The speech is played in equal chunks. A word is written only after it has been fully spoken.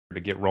to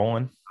get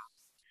rolling.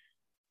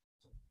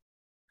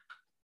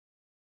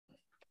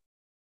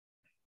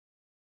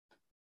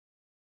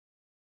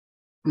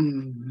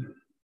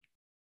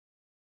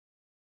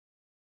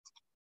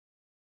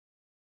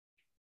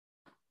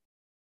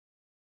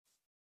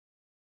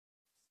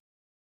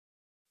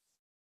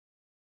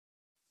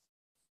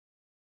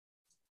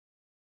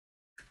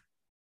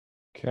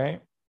 Okay.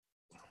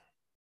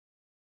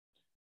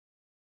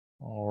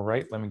 All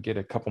right, let me get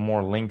a couple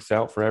more links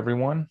out for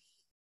everyone.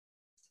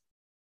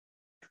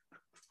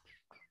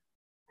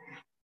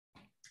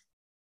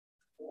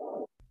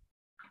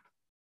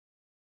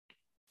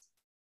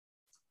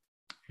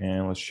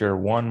 And let's share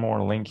one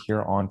more link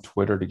here on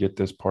Twitter to get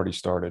this party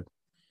started.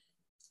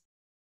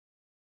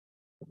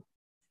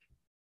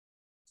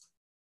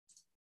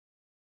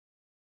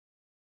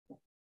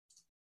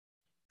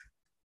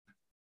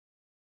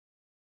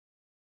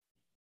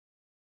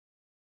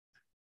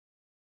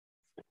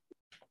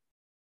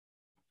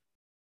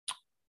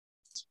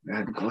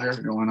 Bad glare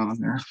going on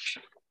there.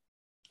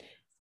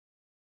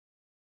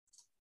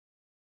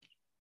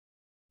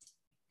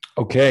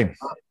 Okay.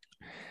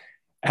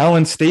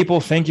 Allan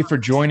Staple, thank you for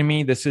joining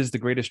me. This is The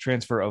Greatest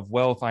Transfer of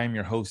Wealth. I am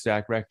your host,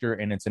 Zach Rector,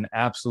 and it's an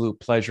absolute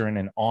pleasure and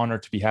an honor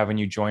to be having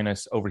you join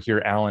us over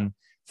here, Allan.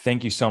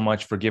 Thank you so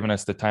much for giving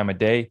us the time of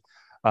day.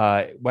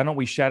 Why don't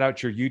we shout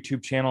out your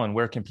YouTube channel, and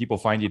where can people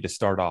find you to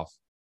start off?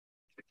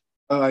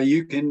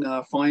 You can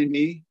find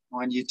me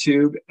on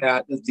YouTube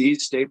at The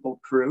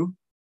Staple Crew.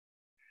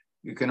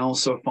 You can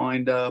also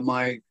find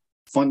my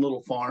fun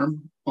little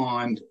farm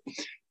on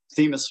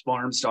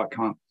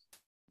themusfarms.com.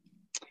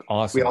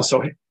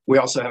 Awesome. We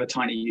also have a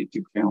tiny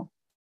YouTube channel.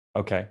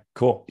 Okay,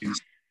 cool.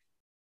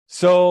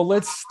 So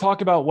let's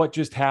talk about what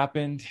just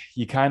happened.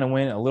 You kind of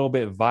went a little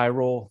bit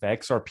viral. The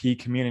XRP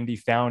community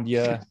found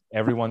you.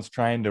 Everyone's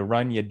trying to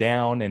run you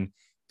down and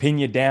pin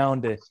you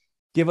down to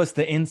give us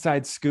the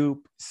inside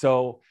scoop.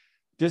 So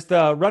just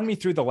run me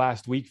through the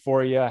last week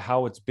for you,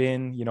 how it's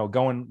been,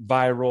 going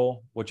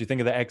viral, what you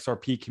think of the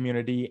XRP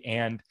community.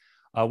 And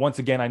once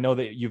again, I know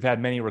that you've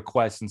had many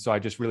requests, and so I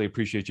just really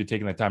appreciate you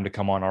taking the time to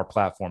come on our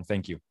platform.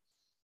 Thank you.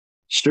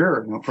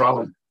 Sure, no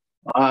problem.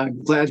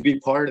 I'm glad to be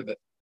part of it.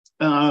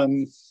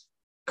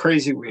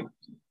 Crazy week,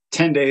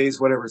 10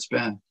 days, whatever it's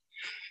been.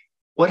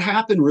 What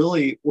happened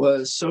really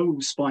was so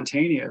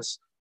spontaneous.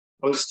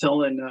 I was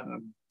telling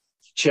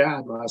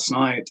Chad last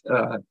night,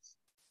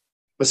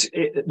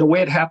 the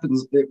way it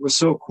happens, it was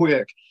so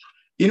quick.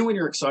 When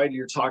you're excited,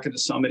 you're talking to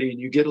somebody and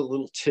you get a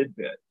little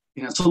tidbit.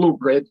 It's a little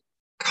bread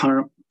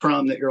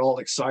crumb that you're all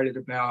excited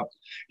about,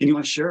 and you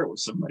want to share it with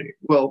somebody.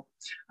 Well,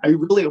 I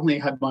really only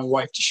had my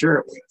wife to share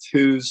it with,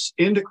 who's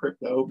into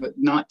crypto, but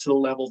not to the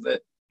level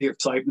that the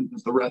excitement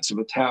that the rest of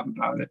us have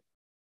about it.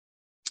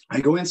 I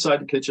go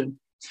inside the kitchen.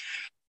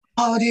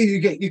 Oh,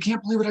 dude, you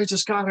can't believe what I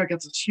just got. I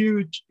got this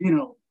huge,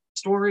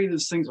 story.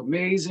 This thing's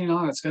amazing.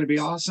 Oh, it's going to be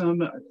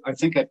awesome. I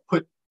think I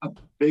put a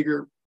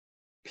bigger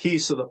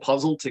piece of the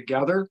puzzle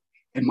together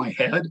in my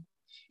head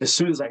as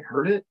soon as I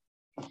heard it.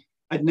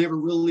 I'd never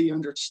really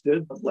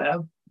understood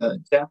the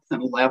depth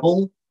and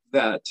level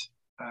that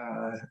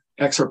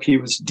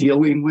XRP was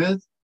dealing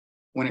with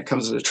when it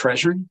comes to the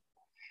Treasury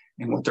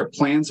and what their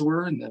plans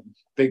were and the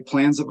big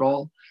plans of it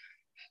all.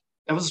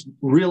 That was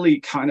really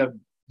kind of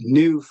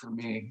new for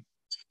me.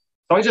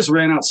 So I just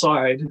ran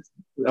outside.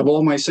 Of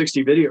all my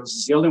 60 videos,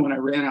 it's the only one I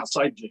ran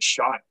outside and just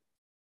shot.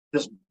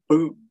 Just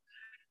boom.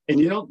 And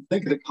you don't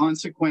think of the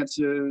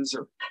consequences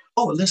or,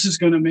 this is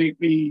going to make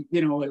me,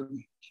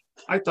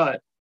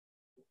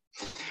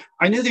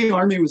 I knew the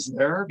army was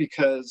there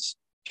because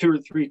 2 or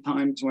 3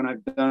 times when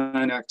I've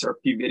done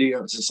XRP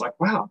videos, it's like,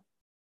 wow,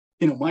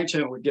 my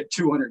channel would get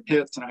 200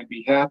 hits and I'd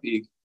be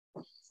happy.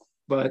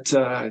 But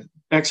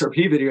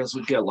XRP videos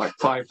would get like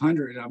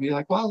 500. And I'd be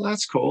like, well,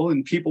 that's cool.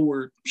 And people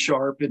were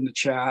sharp in the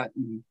chat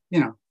and,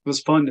 it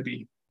was fun to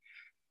be.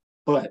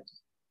 But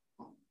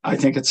I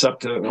think it's up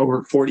to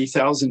over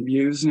 40,000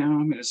 views now.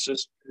 I mean,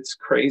 it's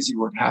crazy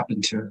what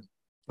happened to it.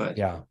 But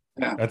yeah.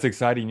 That's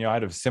exciting. I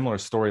had a similar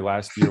story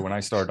last year when I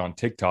started on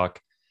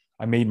TikTok.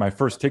 I made my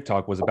first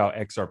TikTok was about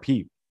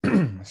XRP.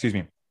 Excuse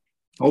me.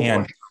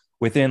 And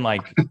within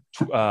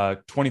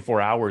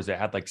 24 hours, it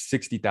had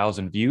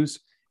 60,000 views,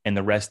 and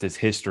the rest is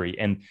history.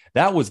 And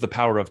that was the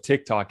power of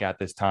TikTok at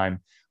this time.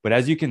 But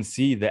as you can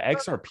see, the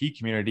XRP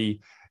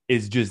community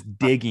is just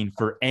digging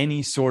for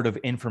any sort of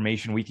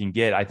information we can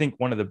get. I think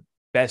one of the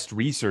best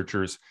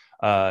researchers,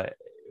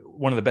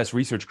 one of the best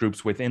research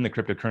groups within the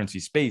cryptocurrency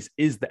space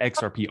is the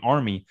XRP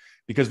army,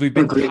 because we've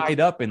been tied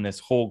up in this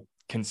whole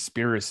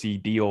conspiracy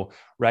deal,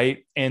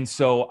 right? And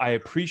so I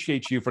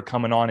appreciate you for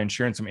coming on and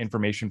sharing some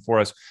information for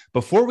us.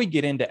 Before we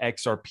get into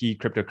XRP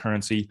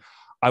cryptocurrency,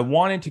 I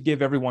wanted to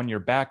give everyone your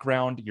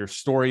background, your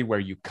story, where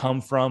you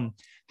come from,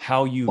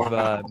 how you've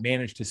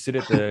managed to sit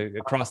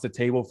across the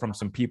table from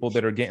some people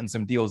that are getting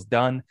some deals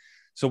done.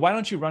 So why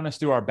don't you run us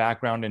through our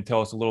background and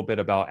tell us a little bit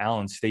about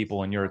Allan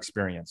Staple and your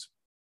experience?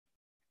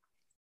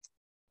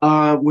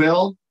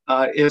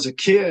 As a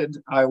kid,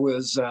 I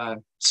was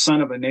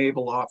son of a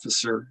naval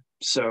officer,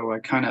 so I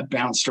kind of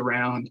bounced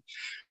around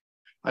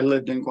I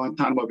lived in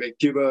Guantanamo Bay,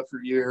 Cuba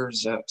for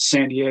years,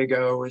 San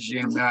Diego, as you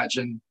can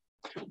imagine,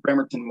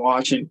 Bremerton,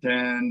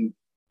 Washington,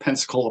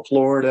 Pensacola,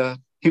 Florida.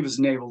 He was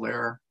naval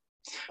there.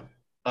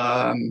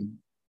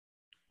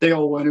 They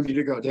all wanted me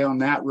to go down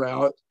that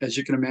route, as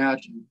you can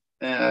imagine.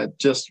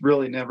 Just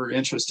really never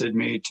interested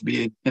me to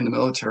be in the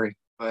military.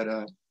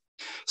 But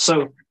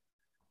so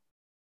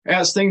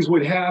as things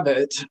would have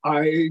it,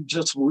 I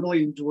just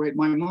really enjoyed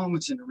my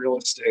moments in real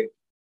estate.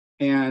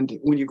 And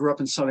when you grew up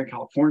in Southern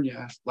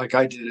California, like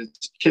I did as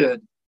a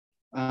kid,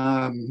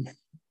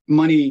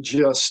 money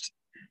just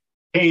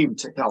came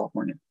to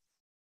California.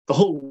 The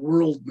whole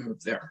world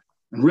moved there,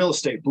 and real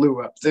estate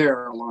blew up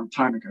there a long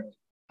time ago.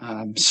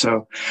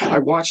 So I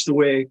watched the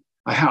way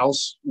a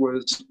house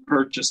was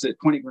purchased at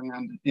 20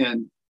 grand,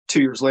 and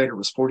 2 years later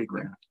was 40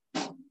 grand.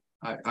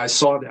 I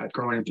saw that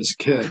growing up as a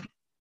kid.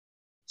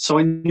 So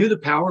I knew the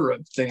power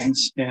of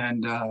things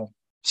and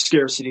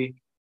scarcity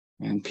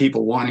and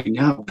people wanting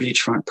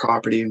beachfront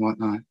property and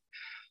whatnot.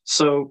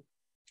 So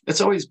it's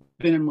always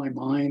been in my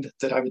mind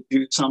that I would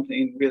do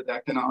something with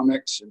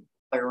economics and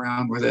play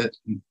around with it.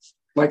 And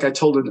like I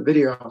told in the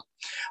video,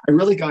 I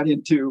really got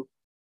into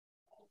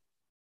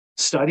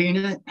studying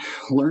it,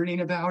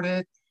 learning about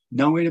it,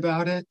 knowing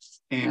about it.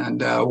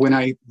 And when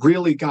I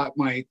really got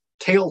my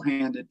tail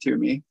handed to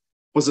me,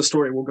 was a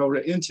story we'll go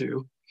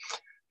into,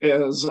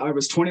 is I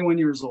was 21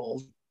 years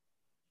old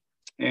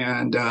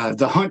and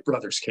the Hunt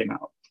brothers came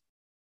out.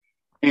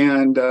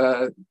 And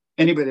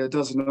anybody that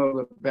doesn't know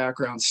the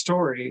background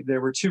story,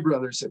 there were two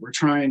brothers that were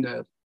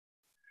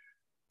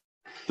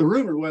the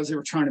rumor was they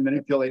were trying to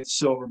manipulate the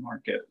silver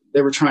market.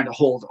 They were trying to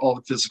hold all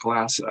the physical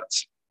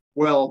assets.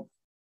 Well,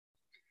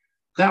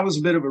 that was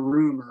a bit of a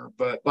rumor,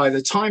 but by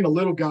the time a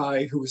little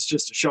guy who was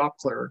just a shop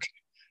clerk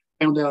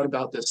found out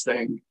about this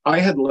thing, I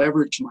had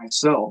leveraged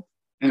myself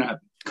in a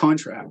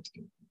contract.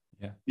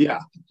 Yeah.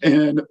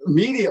 And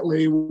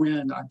immediately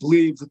when I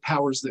believe the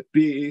powers that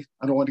be,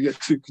 I don't want to get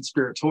too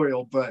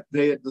conspiratorial, but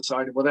they had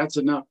decided, well, that's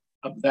enough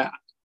of that.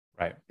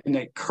 Right. And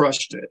they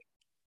crushed it.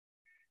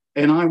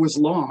 And I was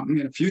long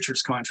in a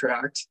futures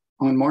contract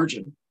on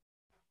margin.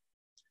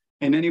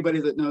 And anybody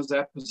that knows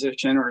that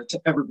position or has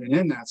ever been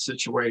in that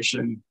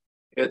situation,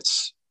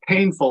 it's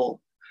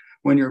painful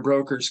when your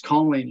broker's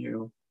calling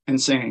you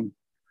and saying,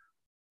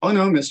 oh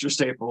no, Mr.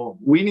 Staple,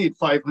 we need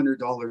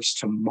 $500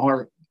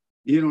 tomorrow.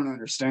 You don't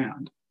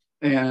understand.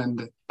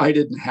 And I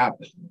didn't have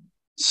it.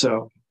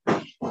 So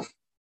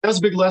that's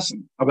a big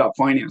lesson about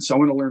finance. I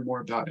want to learn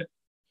more about it.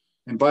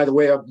 And by the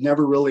way, I've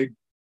never really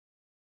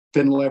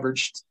been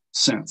leveraged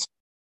since.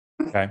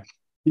 Okay.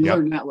 You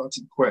learn that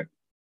lesson quick.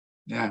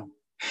 Yeah.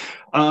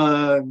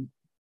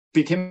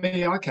 Became a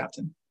yacht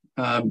captain.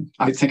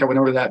 I think I went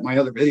over that in my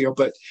other video,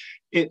 but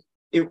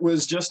it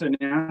was just a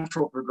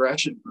natural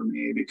progression for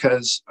me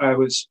because I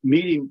was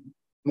meeting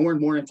more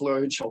and more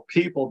influential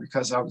people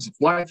because I was a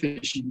fly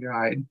fishing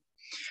guide,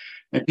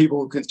 and people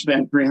who could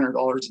spend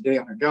 $300 a day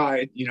on a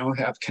guide,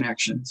 have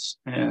connections.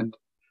 And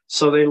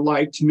so they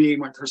liked me,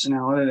 my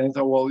personality. And they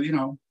thought,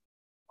 well,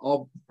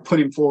 I'll put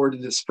him forward to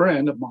this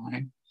friend of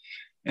mine.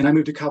 And I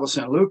moved to Cabo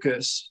San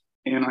Lucas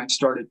and I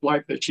started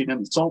fly fishing in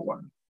the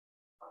saltwater.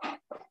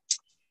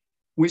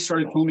 We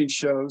started filming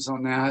shows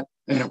on that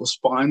and it was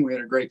fun. We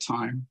had a great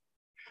time.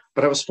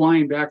 But I was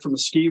flying back from a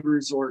ski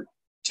resort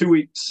 2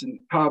 weeks in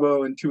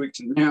Cabo and 2 weeks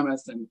in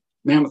Mammoth. And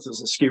Mammoth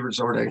is a ski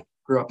resort I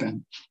grew up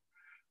in.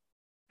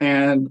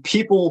 And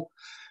people,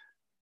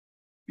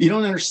 you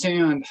don't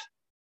understand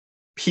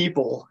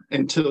people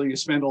until you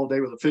spend all day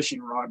with a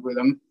fishing rod with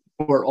them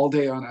or all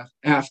day on a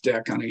aft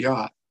deck on a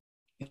yacht.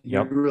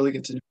 Yep. You really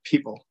get to know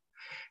people.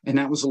 And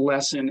that was a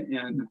lesson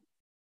in,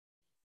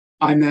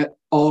 I met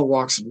all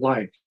walks of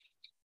life.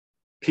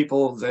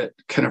 People that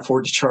can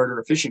afford to charter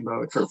a fishing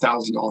boat for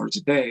 $1,000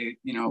 a day,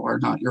 are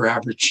not your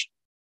average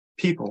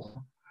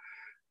people.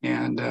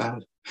 And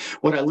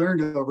what I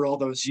learned over all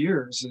those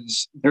years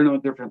is they're no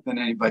different than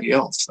anybody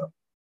else. Though.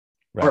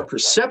 Right. Our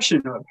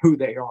perception of who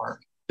they are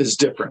is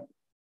different.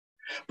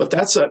 But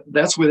that's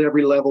with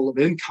every level of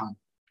income.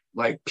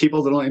 Like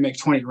people that only make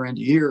 20 grand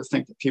a year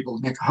think that people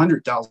that make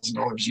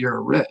 $100,000 a year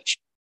are rich.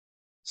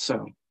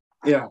 So,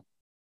 yeah.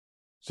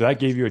 So that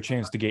gave you a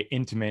chance to get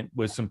intimate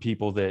with some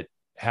people that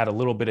had a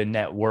little bit of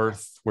net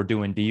worth, were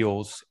doing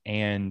deals,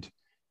 and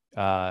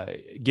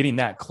getting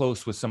that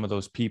close with some of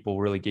those people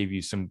really gave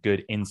you some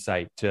good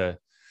insight to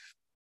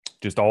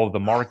just all of the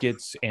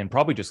markets and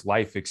probably just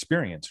life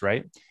experience,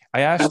 right?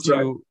 I asked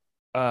you,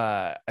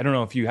 I don't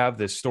know if you have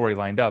this story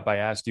lined up. I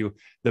asked you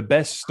the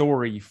best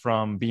story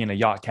from being a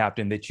yacht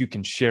captain that you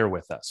can share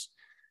with us.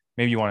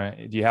 Maybe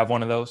do you have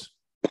one of those?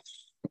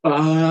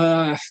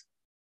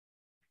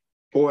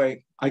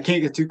 Boy, I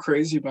can't get too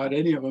crazy about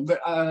any of them,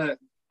 but I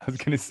was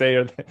going to say,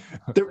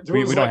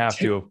 we don't have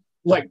to.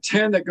 Like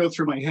 10 that go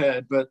through my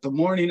head, but the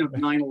morning of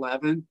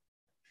 9/11,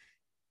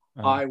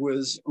 I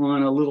was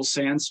on a little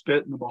sand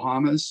spit in the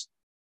Bahamas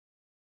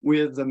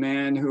with the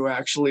man who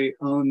actually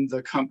owned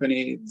the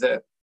company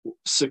that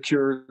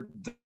secured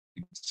the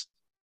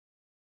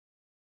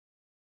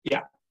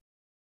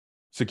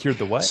secured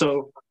the what?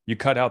 So you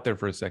cut out there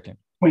for a second.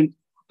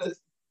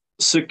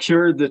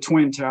 secured the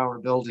Twin Tower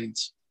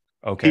buildings.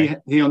 Okay.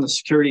 He owned the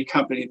security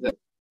company that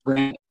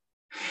ran it.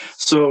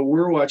 So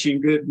we're watching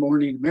Good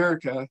Morning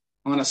America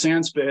on a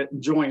sandspit,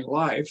 enjoying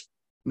life,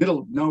 middle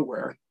of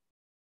nowhere.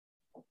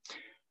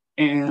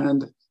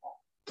 And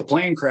the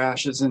plane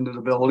crashes into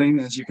the building.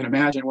 As you can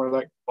imagine, we're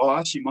like,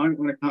 boss, you might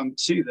want to come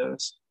see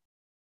this.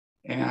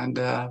 And,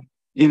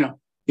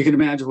 you can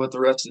imagine what the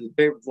rest of the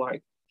day was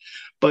like.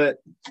 But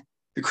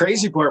the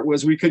crazy part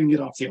was we couldn't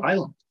get off the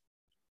island.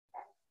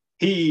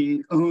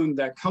 He owned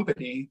that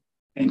company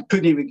and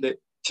couldn't even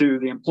get to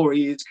the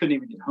employees, couldn't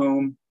even get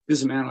home. He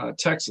was a man out of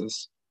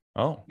Texas.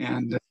 Oh.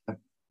 And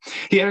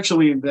he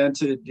actually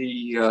invented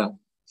he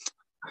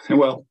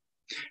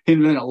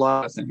invented a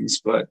lot of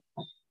things, but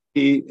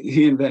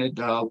he invented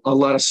a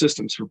lot of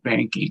systems for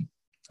banking.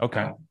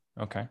 Okay.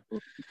 Okay.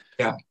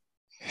 Yeah.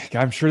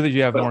 I'm sure that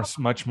you have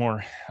much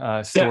more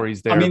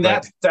stories there. I mean,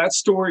 that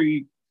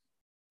story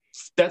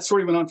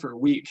went on for a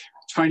week,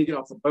 trying to get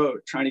off the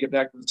boat, trying to get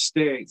back to the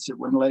States. It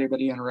wouldn't let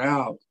anybody in or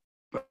out,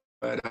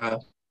 but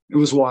it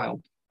was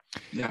wild.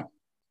 Yeah.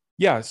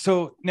 Yeah.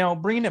 So now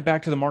bringing it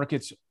back to the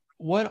markets,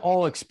 what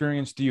all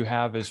experience do you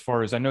have as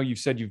far as, I know you've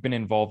said you've been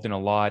involved in a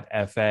lot,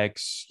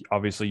 FX,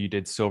 obviously you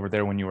did silver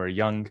there when you were a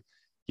young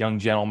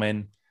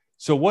gentleman.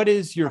 So what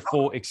is your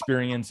full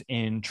experience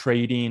in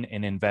trading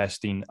and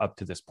investing up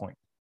to this point?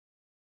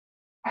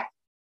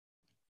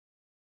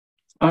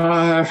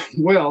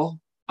 Well,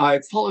 I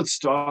followed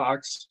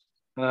stocks,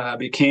 I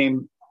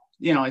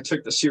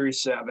took the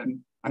Series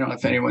 7. I don't know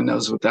if anyone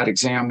knows what that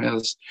exam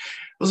is.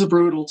 It was a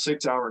brutal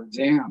 6-hour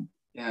exam,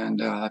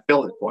 and I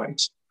failed it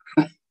twice.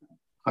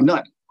 I'm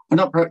not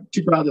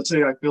too proud to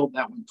say I failed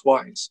that one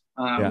twice.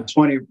 It's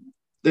funny.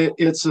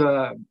 It's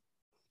a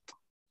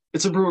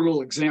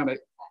brutal exam.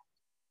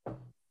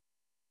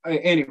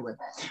 Anyway,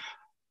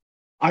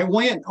 I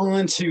went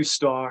on to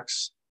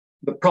stocks.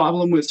 The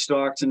problem with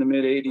stocks in the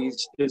mid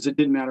 80s is it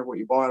didn't matter what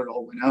you bought, it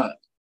all went up.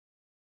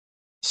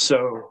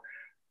 So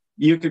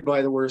you could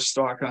buy the worst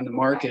stock on the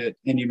market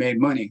and you made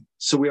money.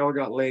 So we all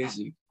got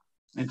lazy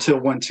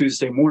until one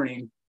Tuesday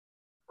morning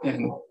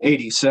in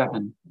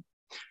 87.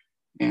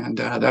 And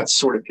that's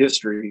sort of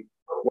history,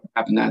 what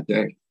happened that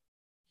day.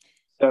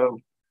 So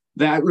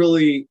that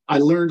really, I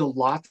learned a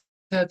lot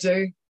that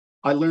day.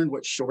 I learned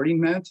what shorting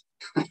meant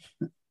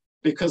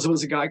because it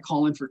was a guy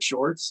calling for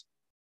shorts.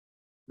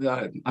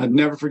 I'd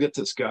never forget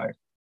this guy.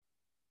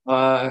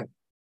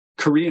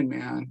 Korean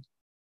man,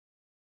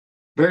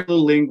 very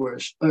little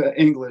English,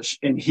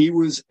 and he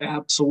was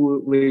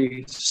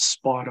absolutely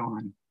spot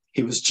on.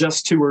 He was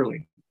just too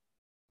early.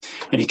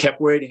 And he kept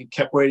waiting.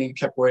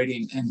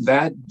 And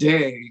that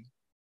day,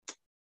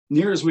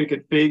 near as we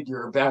could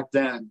figure back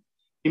then,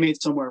 he made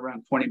somewhere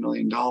around $20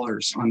 million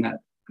on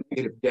that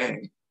negative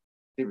day.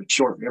 He would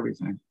short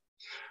everything,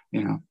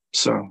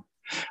 So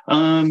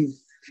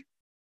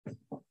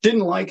didn't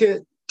like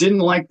it. Didn't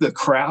like the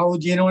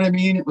crowd, you know what I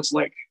mean? It was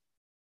like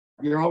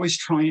you're always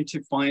trying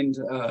to find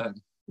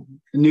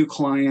new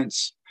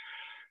clients.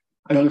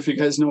 I don't know if you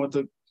guys know what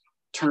the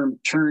term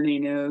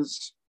churning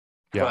is,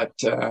 but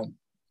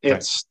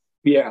it's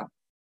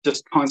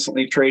just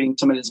constantly trading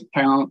somebody's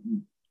account.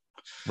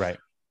 Right.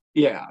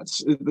 Yeah,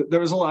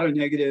 there was a lot of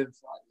negative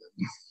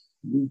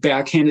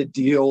backhanded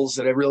deals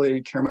that I really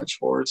didn't care much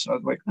for. So I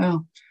was like,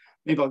 well,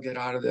 maybe I'll get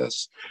out of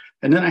this.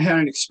 And then I had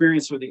an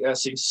experience with the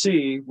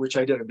SEC, which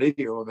I did a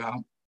video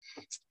about.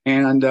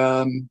 And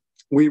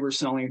we were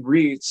selling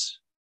REITs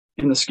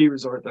in the ski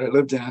resort that I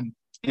lived in.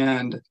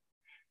 And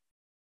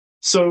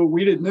so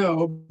we didn't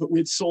know, but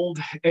we'd sold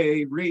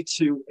a REIT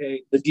to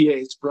the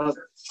DA's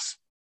brother.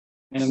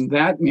 And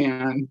that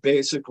man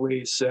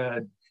basically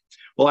said,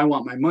 well, I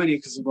want my money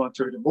because I'm going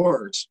through a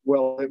divorce.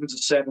 Well, it was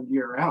a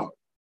 7-year out.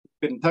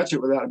 Couldn't touch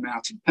it without a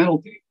massive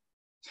penalty.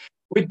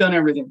 We'd done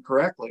everything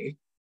correctly,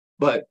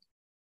 but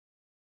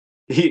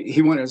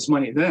he wanted his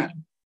money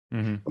then.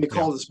 Mm-hmm. We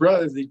called his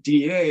brother, the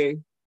DA.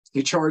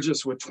 He charged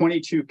us with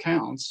 22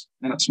 counts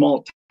in a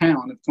small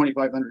town of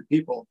 2,500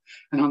 people.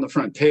 And on the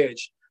front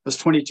page was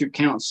 22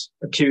 counts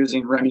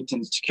accusing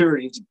Remington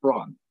Securities of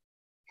fraud.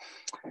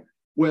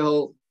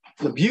 Well,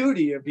 the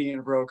beauty of being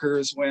a broker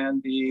is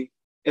when the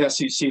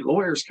SEC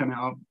lawyers come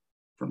out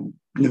from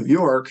New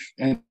York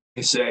and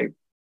they say,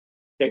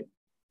 hey,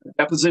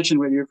 deposition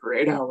with you for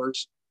 8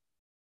 hours.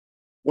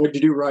 What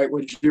did you do right?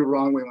 What did you do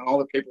wrong? We went all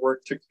the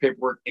paperwork, took the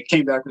paperwork. It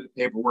came back with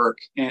the paperwork,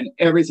 and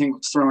everything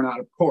was thrown out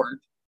of court,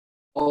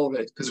 all of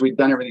it, because we'd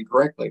done everything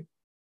correctly.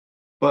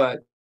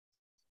 But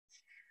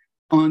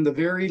on the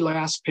very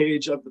last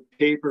page of the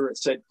paper, it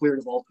said cleared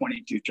of all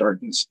 22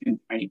 charges in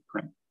tiny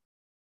print.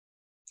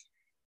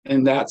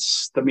 And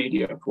that's the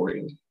media for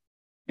you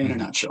in a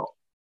nutshell.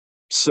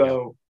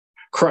 So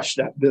crushed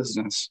that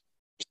business.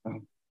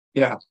 So,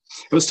 yeah,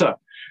 it was tough.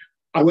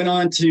 I went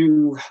on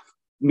to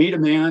meet a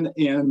man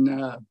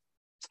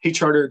he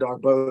chartered a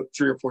dog boat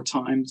 3 or 4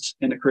 times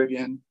in the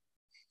Caribbean.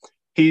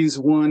 He's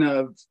one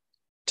of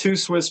 2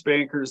 Swiss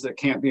bankers that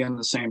can't be on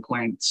the same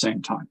plane at the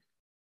same time.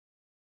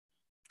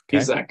 Okay.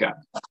 He's that guy.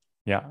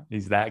 Yeah,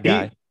 he's that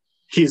guy.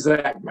 He's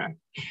that guy.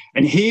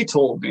 And he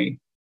told me,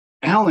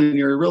 Allan,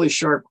 you're a really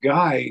sharp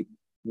guy.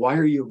 why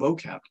are you a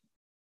boat captain?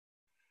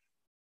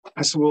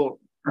 I said, well,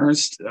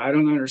 Ernst, I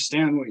don't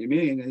understand what you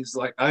mean. And he's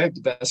like, I have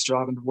the best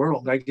job in the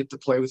world. I get to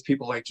play with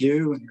people like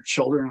you and your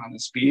children on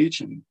this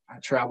beach, and I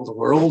travel the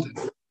world. And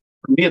for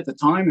me at the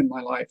time in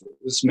my life, it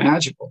was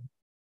magical.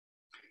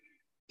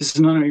 He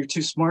said, no, you're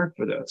too smart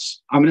for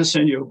this. I'm going to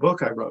send you a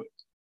book I wrote.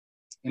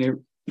 And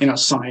he,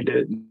 signed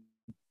it.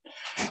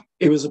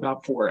 It was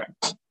about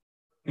Forex.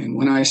 And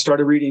when I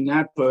started reading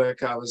that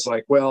book, I was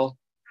like, well,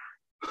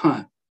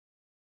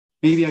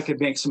 maybe I could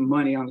make some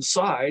money on the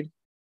side,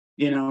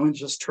 and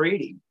just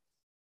trading.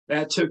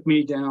 That took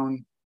me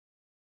down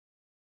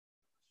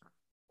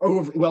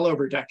well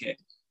over a decade.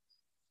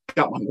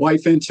 Got my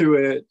wife into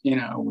it.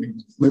 We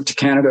moved to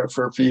Canada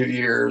for a few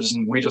years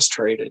and we just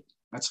traded.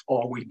 That's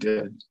all we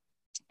did.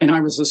 And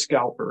I was a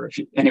scalper, if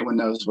anyone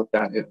knows what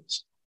that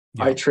is.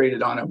 Yeah. I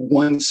traded on a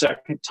 1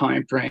 second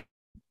time frame.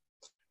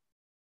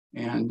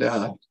 And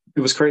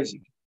it was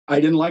crazy. I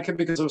didn't like it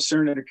because I was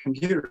staring at a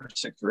computer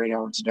 6 or 8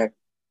 hours a day.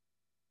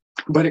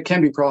 But it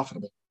can be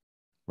profitable.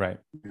 Right.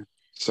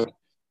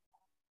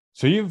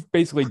 So you've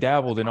basically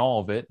dabbled in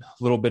all of it,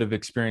 a little bit of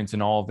experience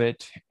in all of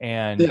it.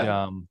 And,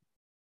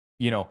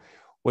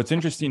 what's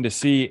interesting to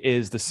see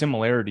is the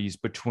similarities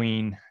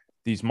between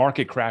these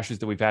market crashes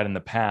that we've had in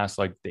the past,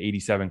 like the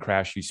 87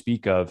 crash you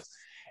speak of,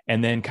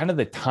 and then kind of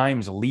the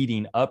times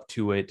leading up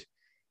to it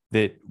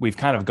that we've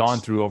kind of gone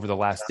through over the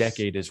last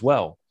decade as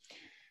well.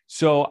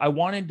 So I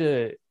wanted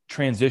to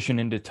transition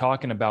into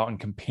talking about and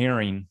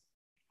comparing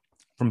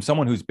from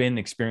someone who's been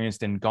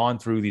experienced and gone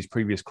through these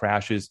previous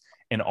crashes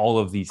and all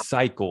of these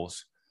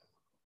cycles.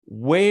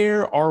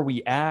 Where are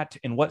we at,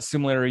 and what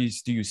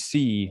similarities do you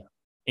see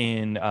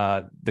in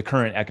the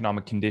current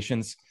economic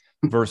conditions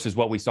versus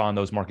what we saw in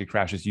those market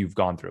crashes you've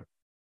gone through?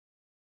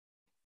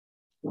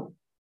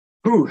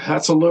 Ooh,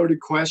 that's a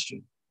loaded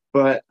question.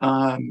 But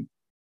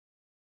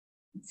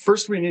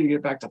first, we need to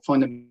get back to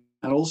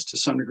fundamentals to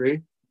some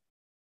degree.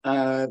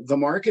 The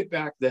market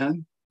back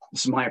then,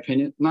 this is my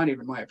opinion, not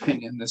even my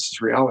opinion, this is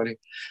reality,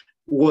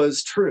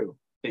 was true.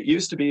 It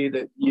used to be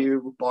that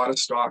you bought a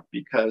stock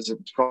because it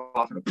was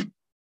profitable.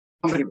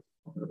 Company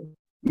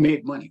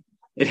made money.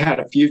 It had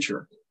a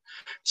future.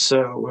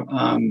 So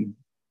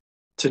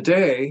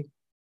today,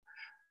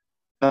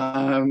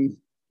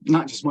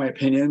 not just my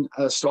opinion,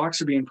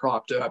 stocks are being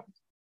propped up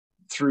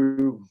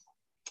through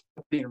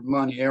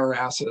money or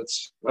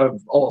assets of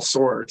all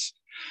sorts.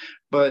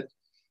 But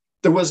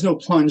there was no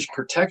plunge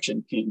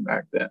protection team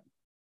back then.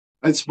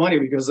 It's funny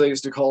because they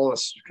used to call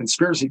us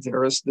conspiracy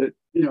theorists that,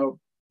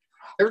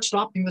 they're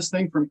stopping this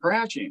thing from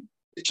crashing.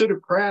 It should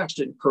have crashed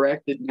and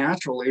corrected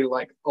naturally,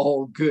 like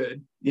all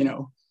good,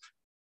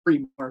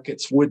 free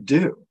markets would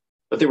do.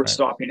 But they were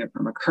stopping it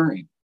from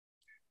occurring.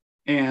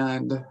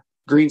 And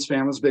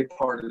Greenspan was a big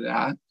part of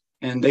that.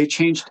 And they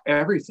changed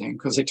everything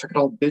because they took it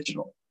all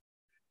digital.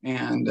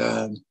 And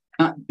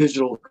not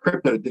digital,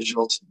 crypto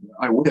digital,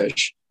 I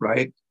wish,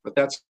 right? But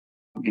that's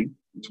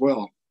as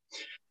well.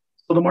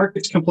 So the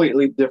market's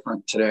completely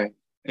different today.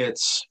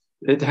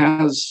 It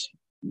has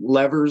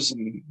levers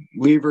and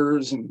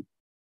levers and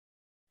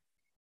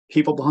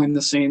people behind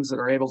the scenes that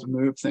are able to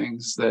move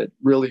things that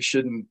really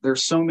shouldn't.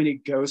 There's so many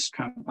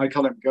I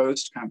call them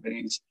ghost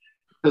companies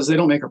because they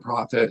don't make a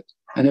profit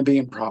and they're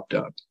being propped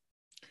up.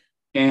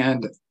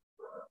 And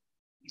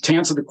to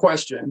answer the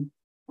question,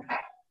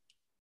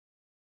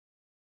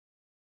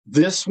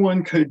 this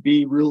one could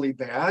be really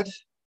bad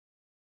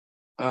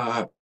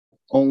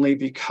only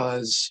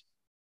because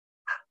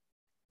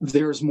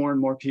there's more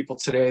and more people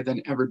today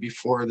than ever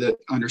before that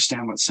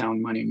understand what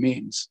sound money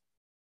means.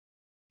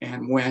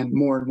 And when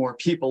more and more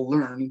people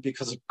learn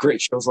because of great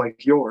shows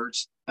like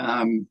yours,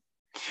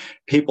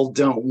 people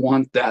don't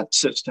want that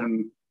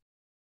system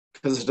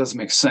because it doesn't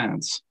make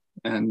sense.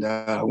 And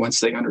once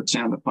they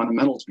understand the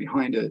fundamentals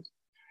behind it,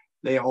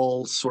 they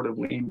all sort of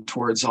lean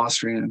towards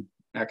Austrian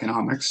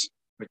economics,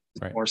 which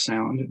is more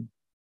sound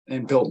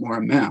and built more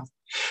on math.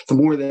 The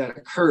more that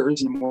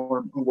occurs and the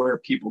more aware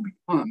people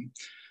become,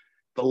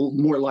 the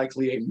more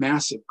likely a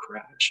massive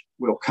crash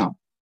will come.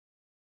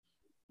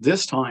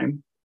 This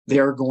time, they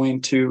are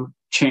going to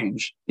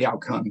change the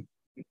outcome in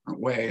a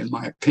different way, in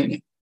my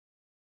opinion.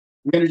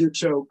 I'm going to do a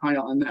show kind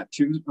of on that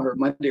Tuesday or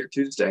Monday or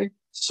Tuesday,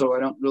 so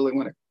I don't really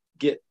want to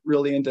get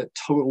really into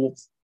total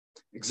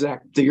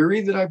exact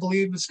theory that I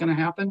believe is going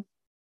to happen.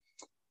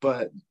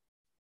 But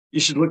you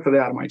should look for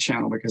that on my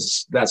channel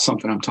because that's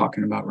something I'm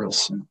talking about real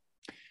soon.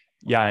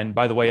 Yeah. And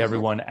by the way,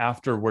 everyone,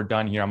 after we're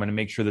done here, I'm going to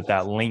make sure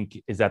that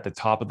link is at the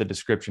top of the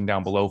description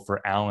down below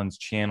for Allan's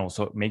channel.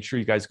 So make sure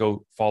you guys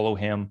go follow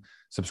him,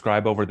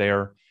 subscribe over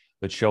there.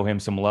 Let's show him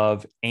some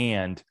love.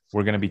 And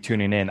we're going to be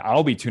tuning in.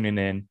 I'll be tuning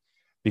in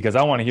because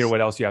I want to hear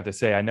what else you have to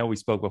say. I know we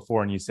spoke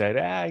before and you said,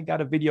 I got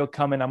a video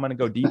coming. I'm going to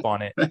go deep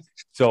on it.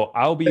 So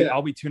I'll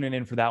be tuning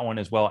in for that one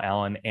as well,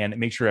 Allan, and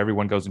make sure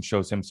everyone goes and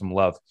shows him some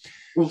love.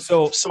 Well,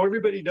 so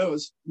everybody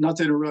knows, not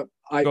to interrupt,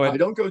 I'm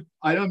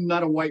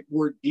not a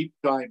whiteboard deep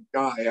dive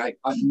guy.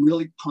 I'm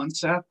really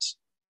concepts.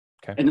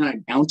 Okay. And then I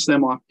bounce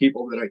them off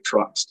people that I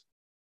trust.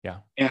 Yeah.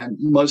 And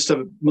most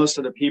of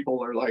the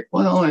people are like,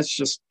 well,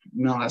 that's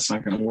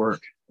not going to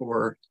work.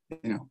 or,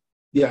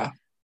 yeah,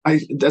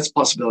 that's a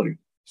possibility.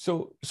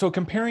 So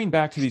comparing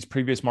back to these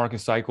previous market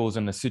cycles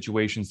and the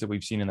situations that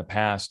we've seen in the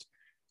past,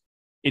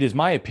 it is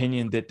my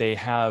opinion that they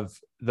have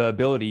the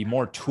ability,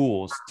 more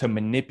tools to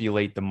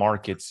manipulate the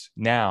markets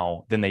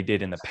now than they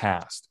did in the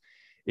past.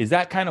 Is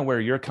that kind of where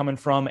you're coming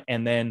from?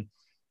 And then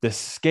the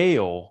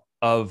scale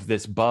of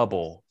this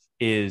bubble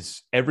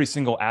is every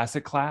single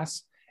asset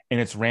class, and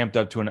it's ramped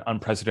up to an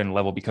unprecedented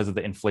level because of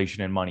the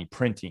inflation and money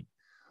printing.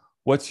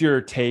 What's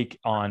your take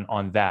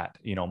on that?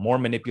 More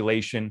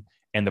manipulation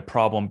and the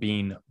problem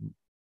being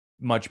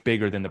much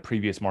bigger than the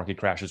previous market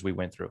crashes we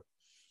went through.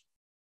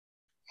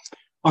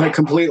 I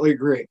completely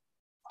agree.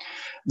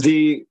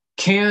 The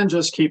can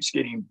just keeps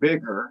getting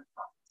bigger,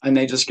 and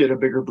they just get a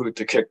bigger boot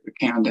to kick the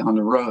can down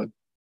the road.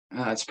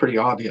 It's pretty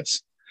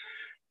obvious.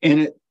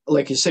 And it,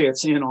 like you say,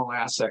 it's in all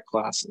asset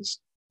classes.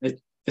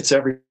 It's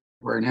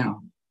everywhere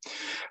now.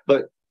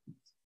 But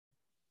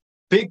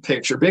big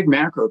picture, big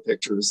macro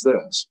picture is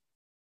this.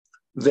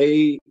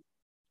 They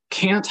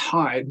can't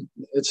hide.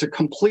 It's a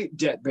complete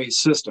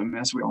debt-based system,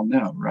 as we all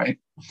know, right?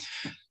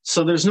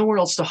 So there's nowhere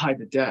else to hide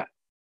the debt.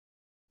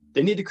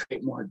 They need to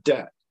create more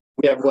debt.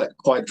 We have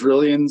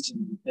quadrillions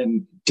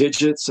and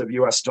digits of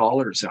US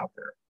dollars out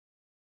there,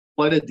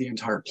 flooded the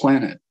entire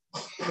planet.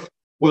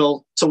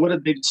 Well, so what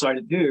did they decide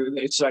to do?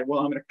 They decided,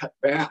 well, I'm going to cut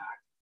back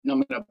and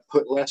I'm going to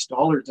put less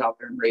dollars out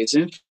there and raise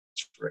interest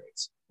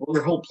rates. Well,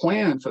 their whole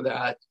plan for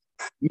that,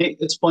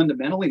 it's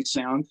fundamentally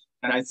sound.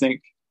 And I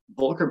think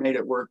Volcker made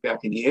it work back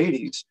in the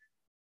 80s,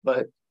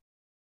 but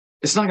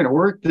it's not going to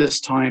work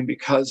this time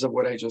because of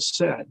what I just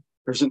said.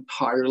 There's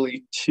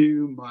entirely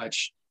too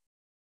much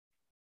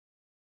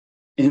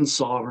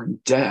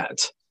insolvent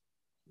debt.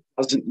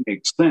 Doesn't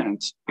make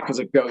sense because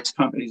it goes,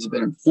 companies have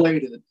been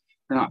inflated,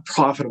 they're not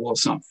profitable,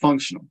 it's not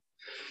functional.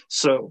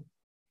 So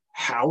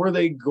how are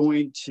they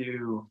going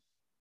to,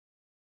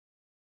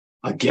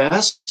 a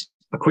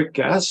quick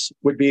guess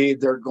would be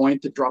they're going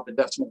to drop a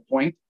decimal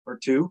point or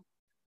two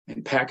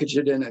and package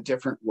it in a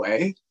different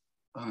way.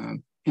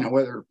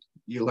 Whether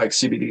you like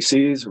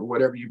CBDCs or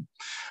whatever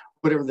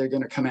they're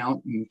going to come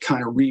out and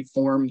kind of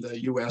reform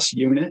the US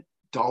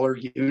dollar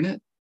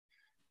unit.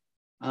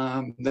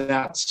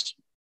 That's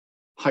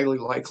highly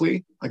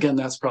likely. Again,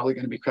 that's probably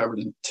going to be covered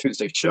in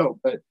Tuesday's show,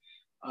 but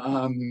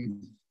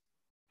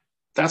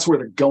that's where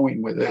they're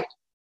going with it.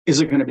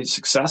 Is it going to be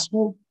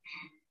successful?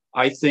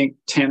 I think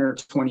 10 or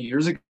 20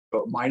 years ago,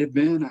 it might have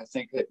been. I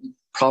think it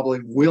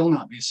probably will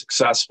not be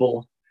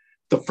successful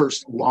the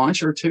first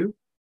launch or two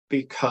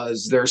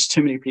because there's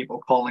too many people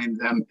calling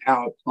them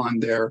out on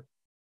their,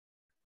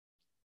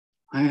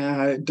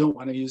 I don't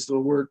want to use the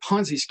word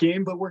Ponzi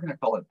scheme, but we're going to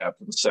call it that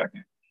for the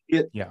second.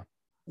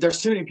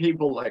 There's too many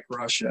people like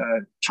Russia,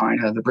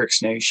 China, the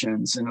BRICS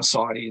nations, and the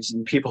Saudis,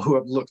 and people who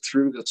have looked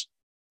through this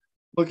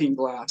looking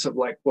glass of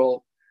like,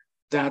 well,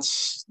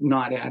 that's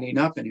not adding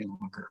up any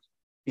longer.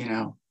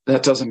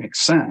 That doesn't make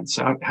sense.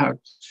 How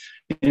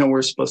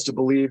we're supposed to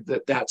believe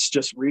that that's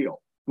just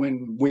real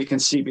when we can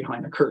see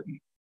behind the curtain.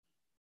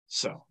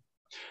 So,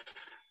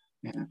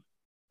 yeah.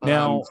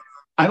 Now,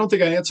 I don't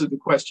think I answered the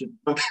question,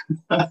 but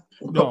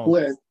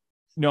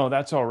no,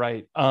 that's all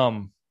right.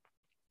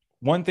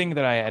 One thing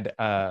that I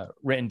had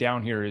written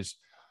down here is,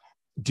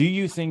 do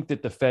you think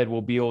that the Fed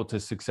will be able to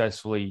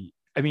successfully,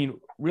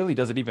 really,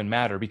 does it even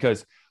matter?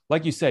 Because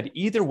like you said,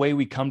 either way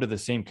we come to the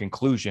same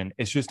conclusion.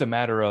 It's just a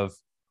matter of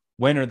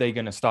when are they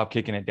going to stop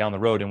kicking it down the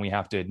road? And we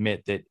have to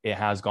admit that it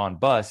has gone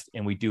bust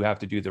and we do have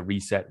to do the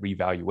reset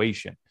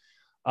revaluation.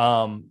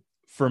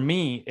 For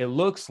me, it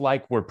looks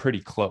like we're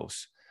pretty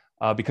close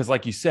because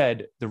like you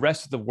said, the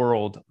rest of the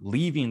world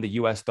leaving the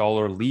US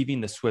dollar, leaving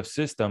the SWIFT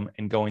system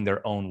and going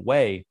their own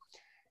way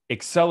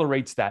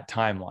accelerates that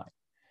timeline.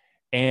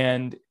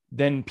 And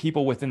then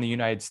people within the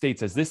United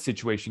States, as this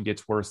situation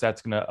gets worse,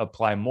 that's going to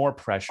apply more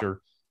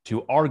pressure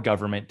to our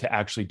government to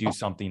actually do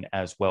something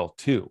as well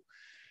too.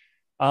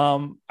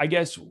 I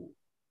guess,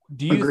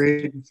 do you?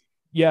 Agreed.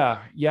 Yeah.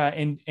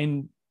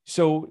 And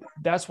so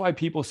that's why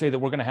people say that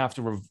we're going to have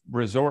to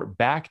resort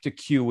back to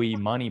QE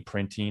money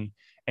printing,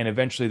 and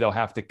eventually they'll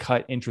have to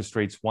cut interest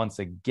rates once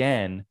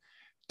again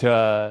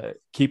to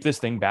keep this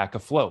thing back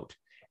afloat.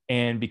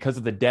 And because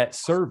of the debt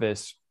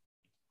service,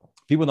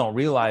 people don't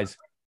realize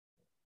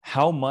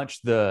how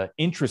much the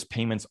interest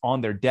payments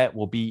on their debt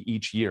will be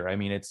each year.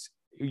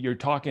 You're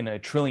talking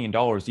 $1 trillion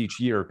each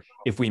year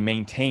if we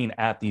maintain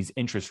at these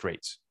interest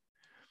rates.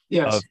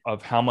 Yes.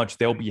 Of how much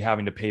they'll be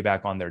having to pay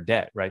back on their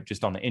debt, right?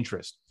 Just on the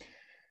interest.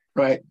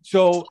 Right.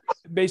 So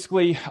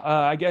basically,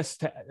 I guess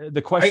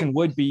the question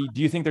would be,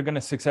 do you think they're going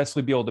to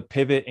successfully be able to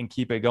pivot and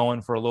keep it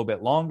going for a little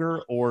bit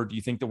longer? Or do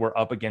you think that we're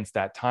up against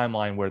that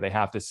timeline where they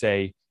have to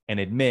say and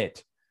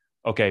admit,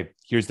 okay,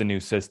 here's the new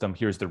system,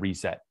 here's the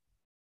reset?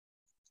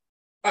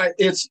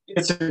 It's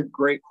a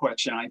great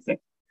question, I think.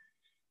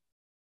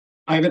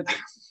 I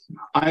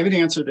have an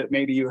answer that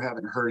maybe you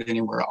haven't heard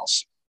anywhere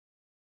else.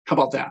 How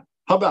about that?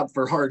 How about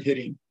for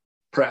hard-hitting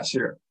press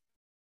here?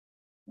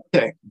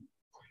 Okay.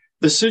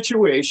 The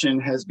situation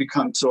has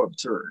become so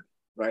absurd,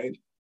 right?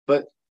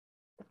 But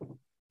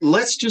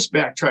let's just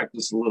backtrack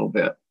this a little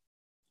bit.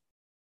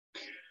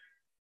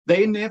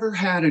 They never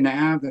had an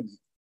avenue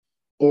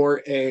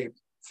or a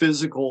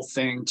physical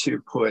thing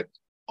to put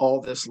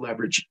all this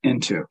leverage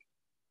into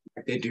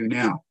like they do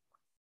now.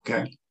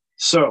 Okay.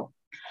 So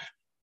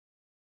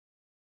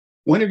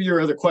one of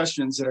your other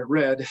questions that I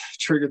read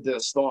triggered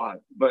this thought,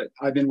 but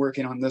I've been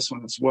working on this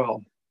one as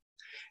well.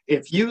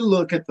 If you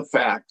look at the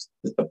fact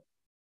that the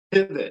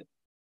pivot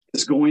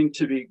is going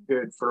to be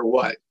good for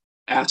what?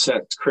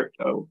 Assets,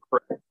 crypto,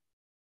 correct?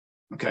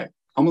 Okay.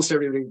 Almost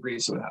everybody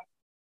agrees with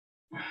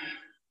that.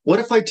 What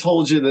if I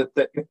told you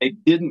that if they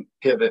didn't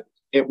pivot,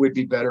 it would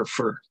be better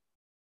for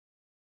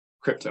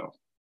crypto?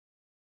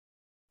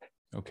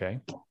 Okay.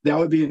 That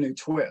would be a new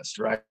twist,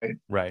 right?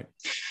 Right.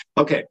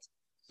 Okay.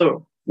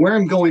 So where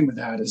I'm going with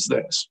that is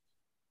this.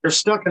 You're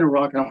stuck in a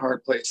rock and a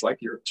hard place like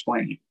you're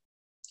explaining.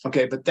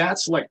 Okay, but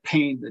that's like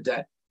paying the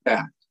debt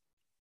back.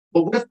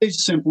 But what if they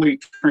simply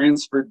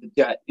transferred the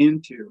debt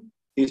into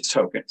these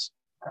tokens,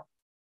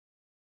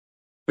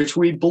 which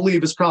we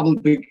believe is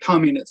probably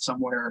coming at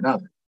somewhere or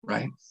another,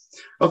 right?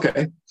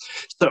 Okay,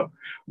 so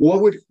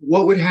what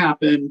would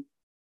happen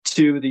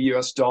to the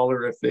US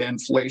dollar if the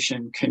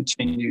inflation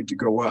continued to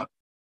go up?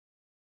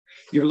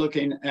 You're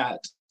looking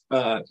at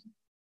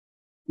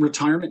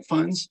retirement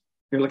funds.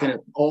 You're looking at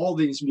all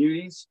these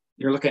munis.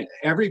 You're looking at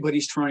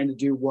everybody's trying to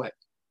do what?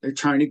 They're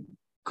trying to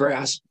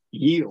grasp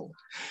yield.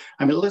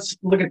 I mean, let's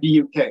look at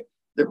the UK.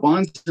 Their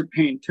bonds are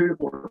paying 2 to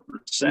 4%,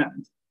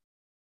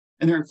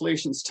 and their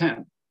inflation's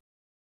 10.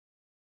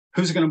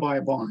 Who's going to buy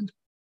a bond?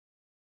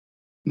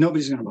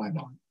 Nobody's going to buy a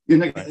bond.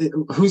 Right.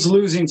 Who's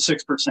losing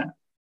 6%?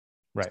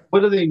 Right.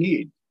 What do they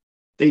need?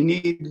 They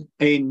need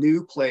a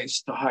new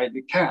place to hide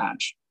the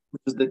cash,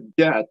 which is the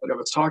debt that I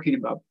was talking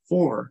about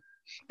before.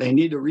 They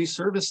need to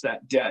resurface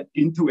that debt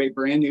into a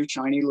brand new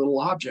shiny little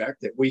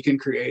object that we can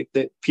create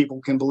that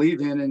people can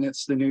believe in, and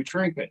it's the new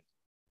trinket.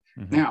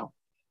 Mm-hmm. Now,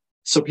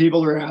 so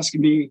people are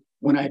asking me,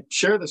 when I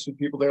share this with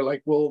people, they're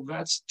like, well,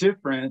 that's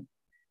different.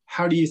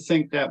 How do you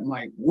think that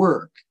might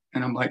work?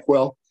 And I'm like,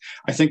 well,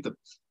 I think the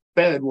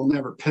Fed will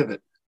never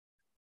pivot.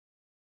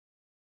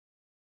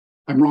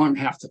 I'm wrong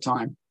half the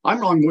time. I'm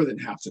wrong more than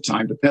half the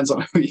time. Depends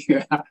on who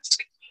you ask.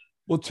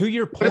 Well, to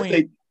your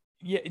point,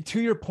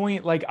 to your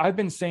point, like I've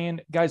been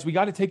saying, guys, we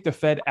got to take the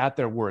Fed at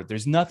their word.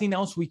 There's nothing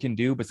else we can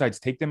do besides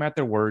take them at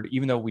their word,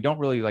 even though we don't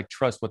really like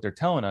trust what they're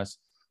telling us.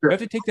 Sure. We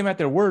have to take them at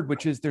their word,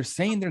 which is they're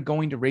saying they're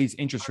going to raise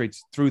interest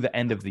rates through the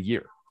end of the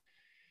year.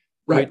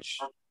 Right. Which,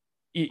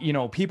 you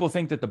know, people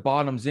think that the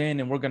bottom's in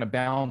and we're going to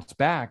bounce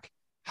back.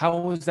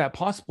 How is that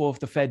possible if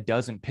the Fed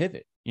doesn't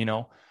pivot? You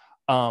know,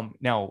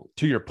 now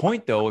to your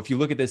point, though, if you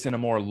look at this in a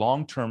more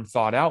long-term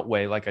thought out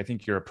way, like I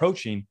think you're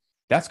approaching,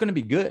 that's going to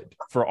be good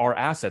for our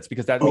assets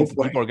because that means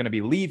people are going to be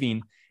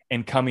leaving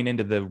and coming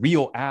into the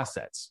real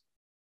assets.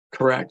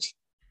 Correct.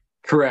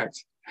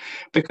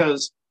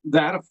 Because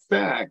that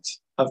effect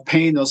of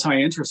paying those high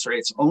interest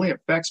rates only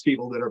affects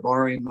people that are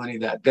borrowing money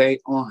that day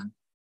on.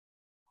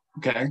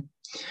 Okay.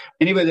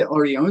 Anybody that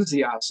already owns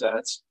the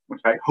assets,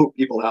 which I hope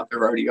people out there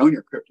already own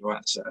your crypto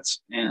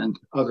assets and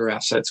other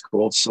assets,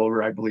 gold,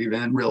 silver, I believe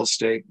in, real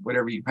estate,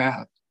 whatever you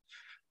have.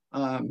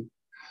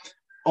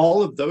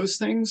 All of those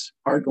things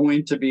are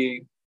going to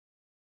be,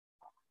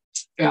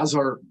 as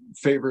our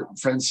favorite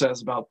friend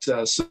says about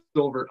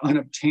silver,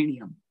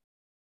 unobtainium.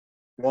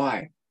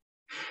 Why?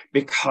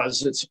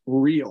 Because it's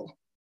real.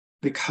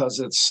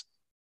 Because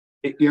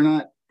you're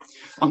not,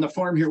 on the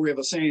farm here, we have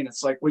a saying,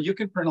 it's like, well, you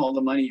can print all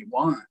the money you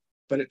want,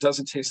 but it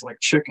doesn't taste like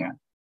chicken.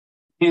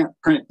 You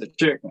can't print the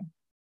chicken,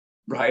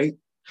 right?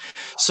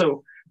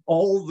 So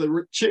all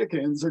the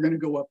chickens are going to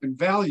go up in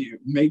value,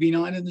 maybe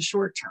not in the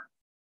short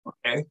term,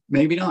 okay?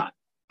 Maybe not.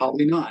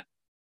 Probably not.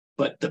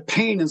 But the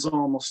pain is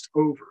almost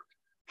over.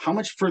 How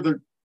much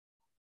further?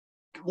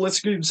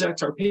 Let's use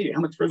XRP.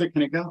 How much further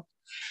can it go?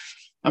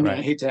 I mean, right.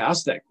 I hate to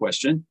ask that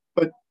question,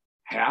 but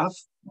half,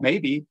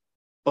 maybe.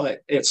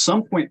 But at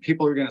some point,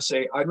 people are going to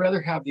say, I'd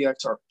rather have the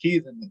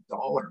XRP than the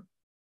dollar.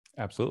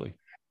 Absolutely.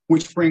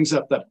 Which brings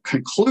up the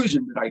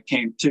conclusion that I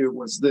came to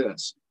was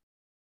this.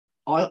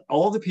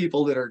 All the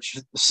people that are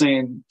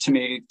saying to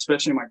me,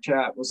 especially in my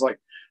chat, was like,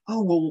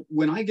 oh, well,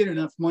 when I get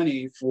enough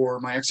money for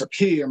my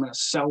XRP, I'm going to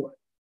sell it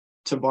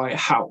to buy a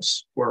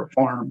house or a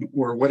farm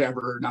or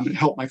whatever, and I'm going to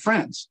help my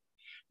friends.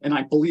 And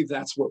I believe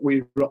that's what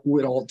we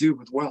would all do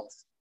with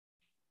wealth.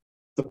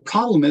 The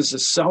problem is to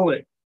sell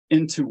it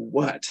into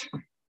what?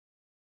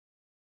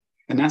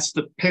 And that's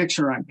the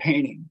picture I'm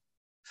painting.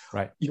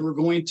 Right. You're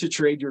going to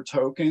trade your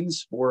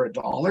tokens for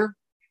 $1.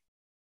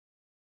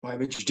 Why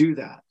would you do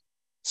that?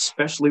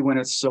 Especially when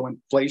it's so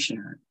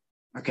inflationary.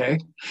 Okay.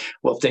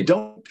 Well, if they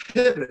don't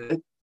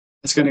pivot,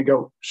 it's going to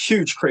go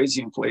huge,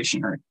 crazy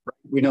inflationary. Right?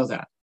 We know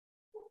that.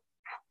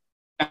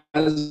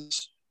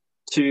 As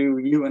to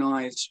you and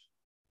I's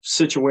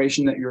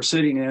situation that you're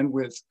sitting in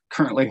with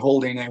currently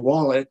holding a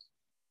wallet,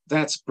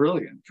 that's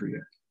brilliant for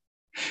you.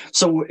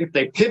 So if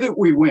they pivot,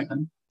 we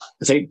win.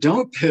 If they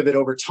don't pivot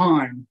over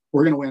time,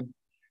 we're going to win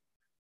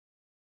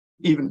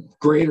even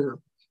greater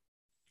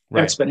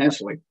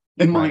exponentially,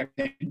 in my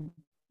opinion.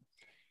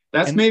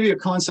 That's maybe a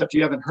concept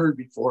you haven't heard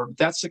before, but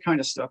that's the kind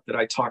of stuff that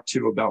I talk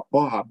to about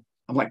Bob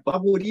I'm like,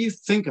 Bob, what do you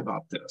think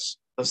about this?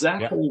 Does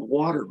that Yeah. hold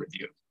water with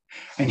you?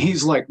 And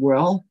he's like,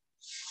 well,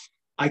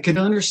 I can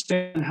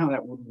understand how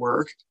that would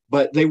work,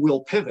 but they will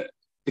pivot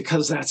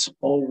because that's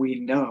all we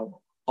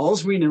know. All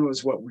we know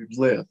is what we've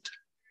lived,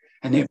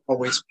 and they've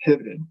always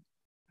pivoted.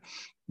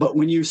 But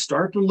when you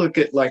start to look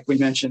at, like we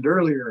mentioned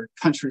earlier,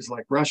 countries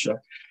like Russia,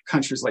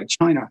 countries like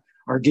China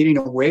are getting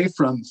away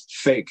from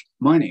fake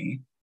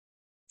money,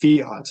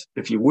 fiat,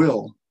 if you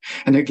will,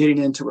 and they're getting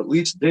into at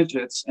least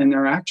digits, and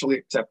they're actually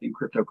accepting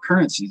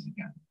cryptocurrencies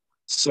again.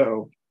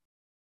 So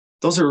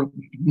those are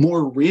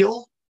more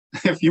real,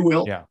 if you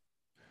will, Yeah.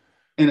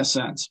 in a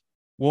sense.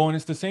 Well, and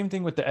it's the same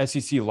thing with the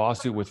SEC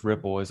lawsuit with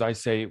Ripple. As I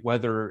say,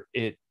 whether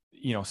it,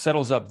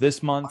 settles up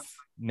this month,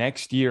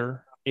 next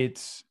year,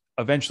 it's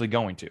eventually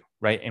going to,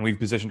 right? And we've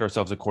positioned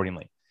ourselves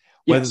accordingly.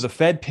 Whether the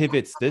Fed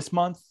pivots this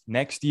month,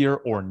 next year,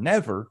 or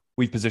never,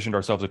 we've positioned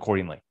ourselves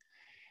accordingly.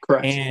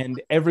 Correct.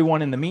 And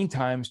everyone in the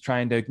meantime is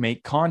trying to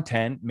make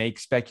content, make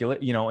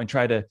speculate, and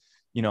try to,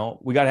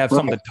 we got to have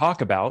something to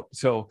talk about.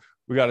 So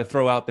we got to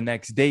throw out the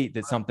next date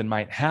that something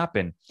might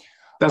happen.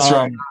 That's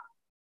right.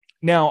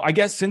 Now, I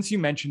guess since you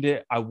mentioned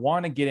it, I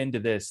want to get into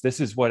this. This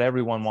is what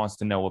everyone wants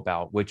to know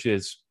about, which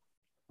is,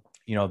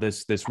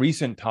 this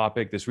recent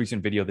topic, this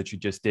recent video that you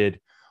just did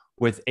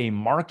with a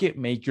market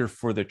maker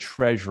for the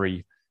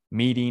Treasury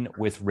meeting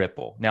with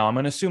Ripple. Now, I'm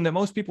going to assume that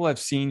most people have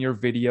seen your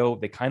video.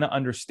 They kind of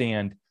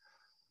understand.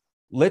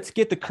 Let's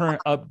get the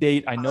current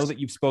update. I know that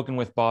you've spoken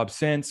with Bob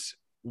since.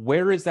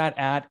 Where is that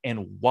at,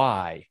 and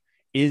why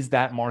is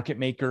that market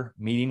maker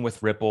meeting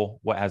with Ripple?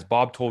 What has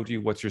Bob told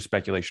you? What's your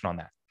speculation on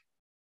that?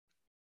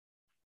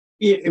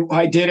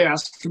 I did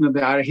ask him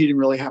about it. He didn't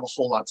really have a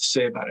whole lot to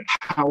say about it.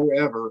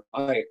 However,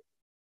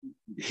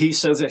 he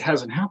says it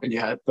hasn't happened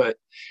yet, but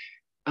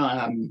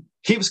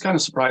he was kind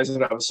of surprised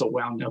that I was so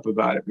wound up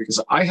about it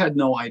because I had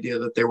no idea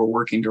that they were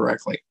working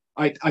directly.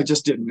 I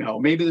just didn't know.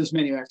 Maybe there's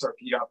many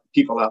XRP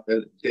people out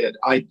there that did.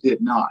 I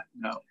did not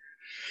know.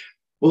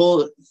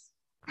 Well,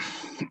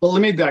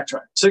 let me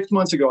backtrack. 6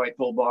 months ago, I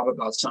told Bob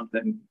about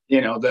something,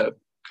 the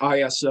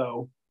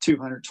ISO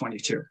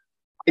 222.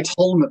 I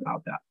told him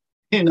about that.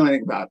 He didn't know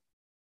anything about it.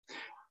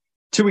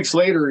 2 weeks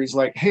later, he's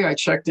like, hey, I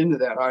checked into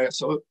that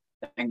ISO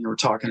thing you were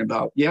talking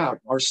about. Yeah,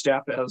 our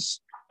staff has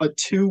a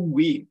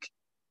 2-week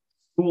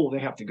school they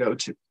have to go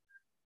to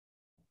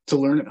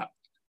learn about it.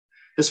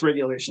 This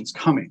regulation's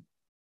coming.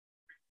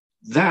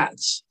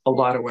 That's a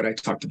lot of what I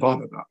talked to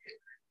Bob about.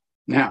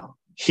 Now,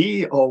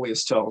 he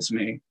always tells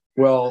me,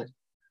 well,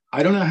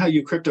 I don't know how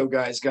you crypto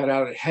guys got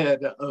out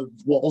ahead of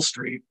Wall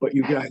Street, but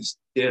you guys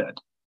did.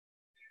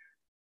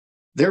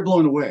 They're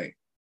blown away.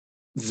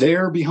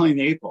 They're behind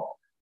the 8 ball.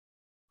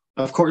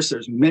 Of course,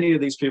 there's many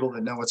of these people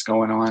that know what's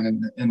going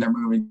on and they're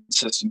moving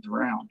systems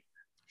around.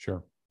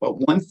 Sure. But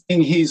one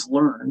thing he's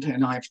learned,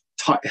 and I've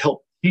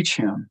helped teach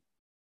him,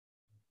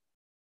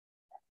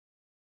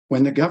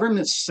 when the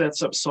government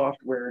sets up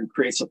software and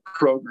creates a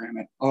program,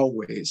 it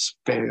always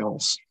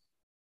fails.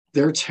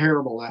 They're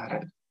terrible at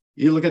it.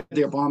 You look at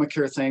the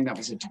Obamacare thing, that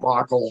was a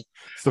debacle.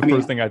 It's the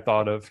first thing I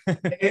thought of.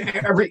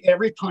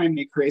 every time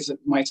he creates it,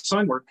 my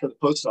son worked for the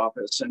post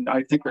office, and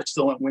I think they're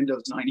still in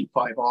Windows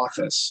 95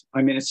 Office.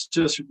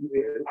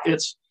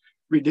 It's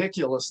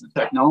ridiculous, the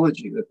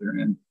technology that they're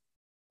in.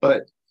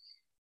 But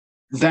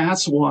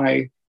that's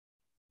why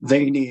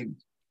they need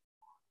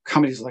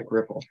companies like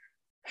Ripple.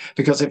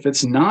 Because if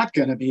it's not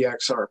going to be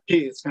XRP,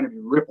 it's going to be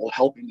Ripple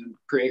helping them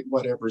create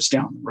whatever's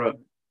down the road.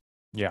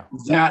 Yeah.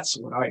 That's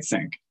what I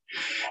think.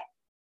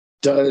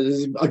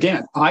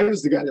 Again, I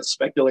was the guy that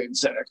speculated and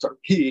said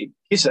XRP.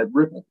 He said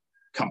Ripple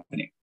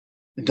company.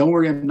 And don't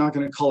worry, I'm not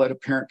going to call it a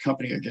parent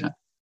company again.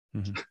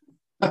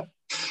 Mm-hmm.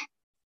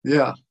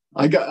 Yeah.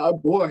 I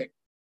got really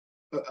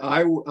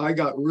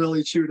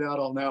chewed out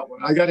on that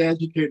one. I got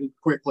educated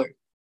quickly.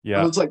 Yeah.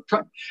 I was like,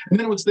 and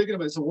then I was thinking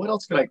about it. So what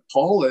else could I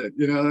call it?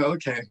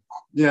 Okay.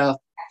 Yeah.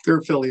 They're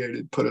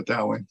affiliated, put it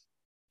that way.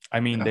 I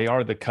mean, They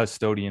are the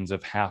custodians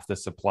of half the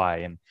supply.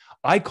 And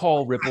I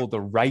call Ripple the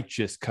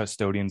righteous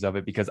custodians of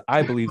it because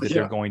I believe that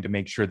they're going to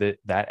make sure that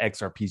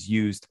XRP is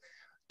used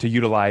to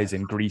utilize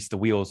and grease the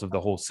wheels of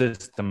the whole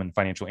system and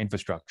financial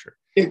infrastructure.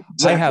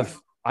 Exactly.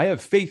 I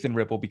have faith in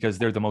Ripple because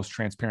they're the most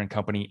transparent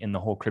company in the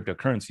whole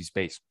cryptocurrency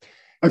space.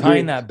 Agreed.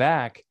 Tying that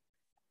back.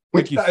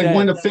 I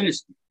want to finish.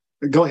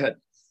 Go ahead.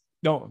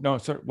 No,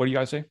 sir. What do you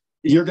guys say?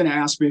 You're going to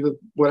ask me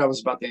what I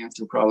was about to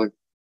answer, probably.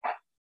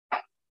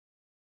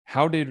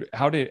 How do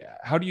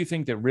you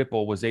think that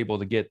Ripple was able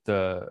to get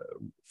the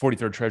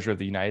 43rd Treasurer of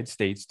the United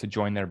States to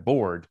join their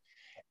board?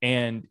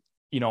 And,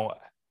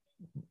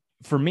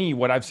 for me,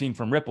 what I've seen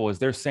from Ripple is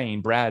they're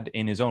saying, Brad,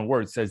 in his own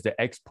words, says that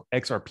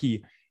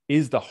XRP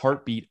is the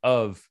heartbeat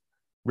of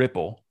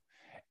Ripple.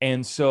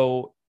 And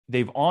so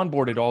they've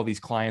onboarded all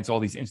these clients, all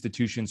these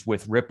institutions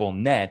with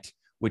RippleNet,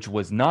 which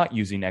was not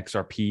using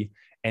XRP.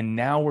 And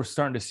now we're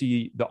starting to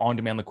see the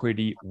on-demand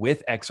liquidity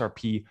with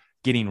XRP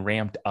getting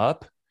ramped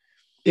up.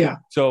 Yeah.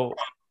 So,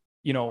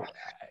 how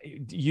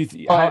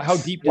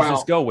deep does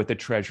this go with the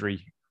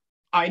Treasury?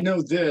 I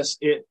know this.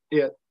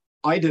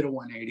 I did a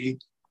 180.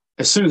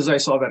 As soon as I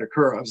saw that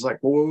occur, I was like,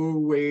 whoa,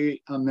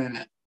 wait a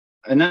minute.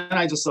 And then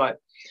I just thought,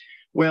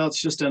 well,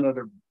 it's just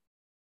another,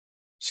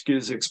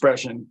 excuse the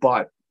expression,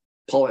 bought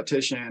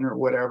politician or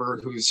whatever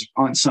who's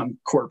on some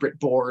corporate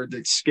board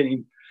that's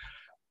getting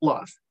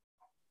fluff.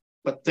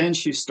 But then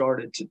she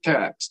started to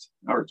text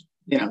or,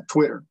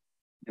 Twitter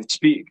and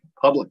speak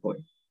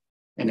publicly.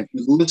 And if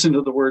you listen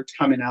to the words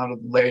coming out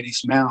of the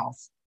lady's mouth,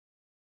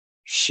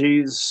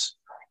 she's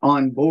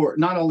on board.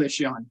 Not only is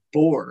she on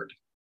board,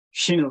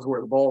 she knows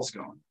where the ball's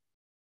going.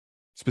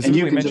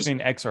 Specifically mentioning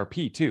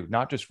XRP too,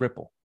 not just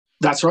Ripple.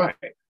 That's right.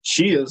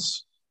 She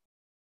is.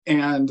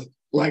 And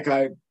like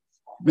I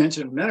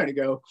mentioned a minute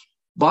ago,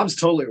 Bob's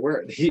totally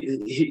aware.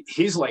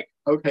 He's like,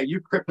 okay, you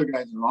crypto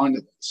guys are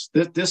onto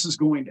this. This is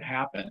going to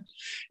happen.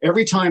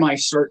 Every time I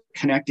start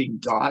connecting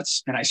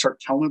dots and I start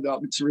telling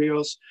about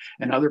Materials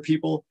and other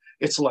people,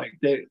 it's like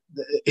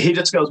he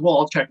just goes, well,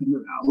 I'll check into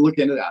that. I'll look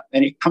into that.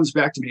 And he comes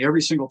back to me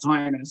every single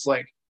time. And it's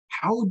like,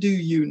 how do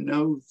you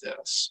know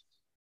this?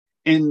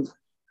 And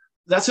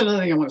that's another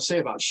thing I want to say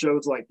about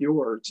shows like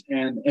yours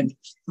and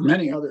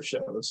many other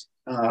shows.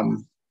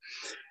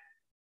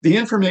 The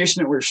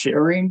information that we're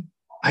sharing,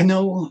 I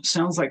know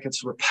sounds like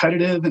it's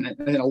repetitive, and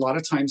a lot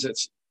of times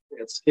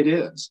it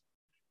is.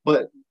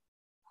 But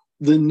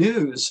the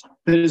news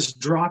that is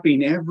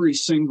dropping every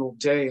single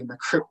day in the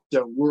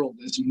crypto world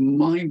is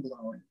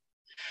mind-blowing.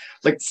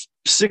 Like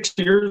 6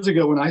 years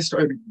ago when I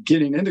started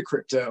getting into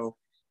crypto,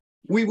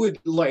 the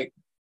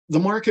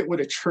market would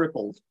have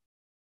tripled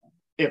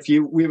if we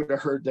would have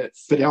heard that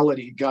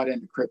Fidelity got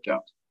into crypto.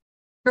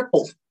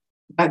 Tripled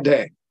that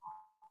day.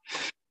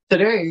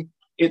 Today,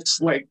 it's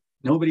like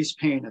nobody's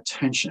paying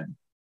attention.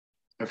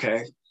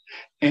 Okay.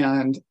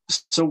 And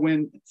so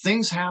when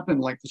things happen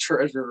like the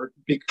treasurer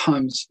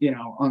becomes,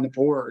 on the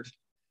board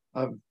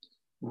of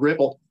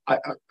Ripple,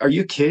 are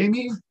you kidding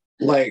me?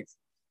 Like,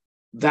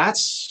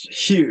 that's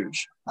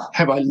huge.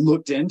 Have I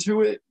looked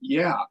into it?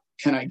 Yeah.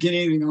 Can I get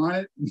anything on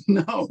it?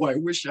 No, I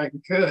wish I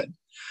could,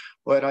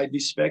 but I'd be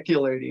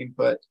speculating.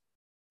 But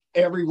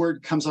every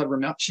word comes out of her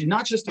mouth. She's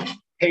not just a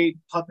paid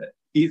puppet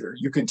either.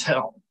 You can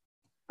tell.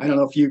 I don't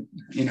know if you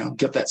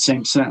get that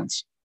same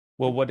sense.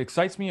 Well, what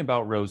excites me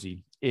about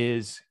Rosie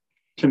is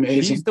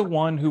amazing. She's the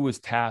one who was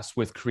tasked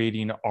with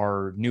creating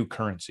our new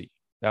currency.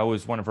 That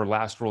was one of her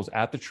last roles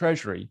at the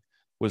Treasury,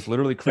 was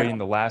literally creating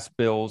the last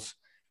bills,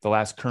 the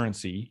last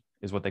currency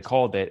is what they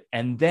called it.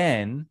 And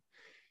then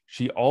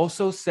she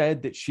also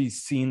said that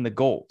she's seen the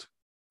gold,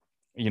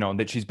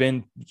 that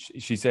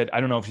she said,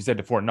 I don't know if she said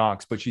to Fort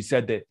Knox, but she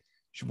said that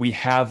we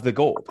have the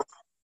gold,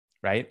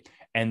 right?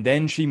 And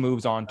then she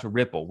moves on to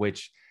Ripple,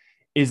 which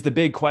is the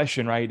big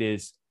question, right?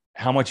 Is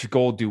how much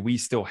gold do we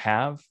still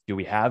have? Do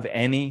we have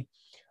any?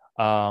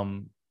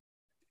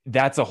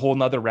 That's a whole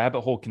nother rabbit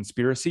hole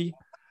conspiracy,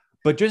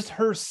 but just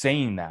her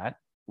saying that,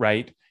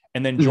 right?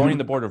 And then joining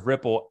the board of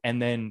Ripple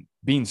and then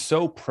being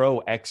so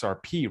pro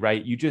XRP,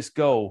 right? You just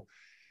go,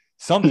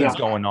 something's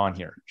going on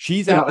here.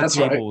 She's at the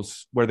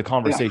tables where the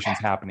conversation's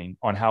happening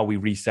on how we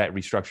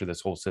restructure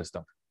this whole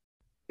system.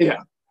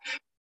 Yeah.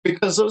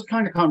 Because those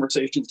kind of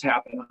conversations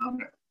happen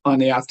on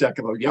the aft deck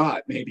of a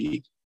yacht,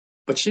 maybe,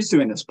 but she's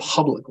doing this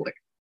publicly.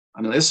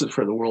 I mean, this is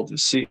for the world to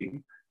see.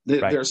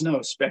 There's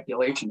no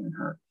speculation in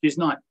her. She's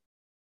not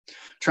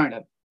trying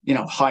to,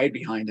 hide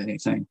behind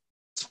anything.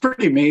 It's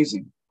pretty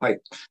amazing.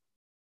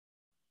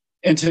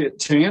 And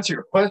to answer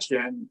your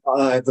question,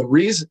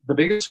 the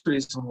biggest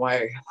reason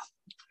why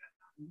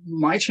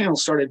my channel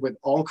started with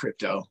all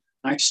crypto,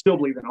 I still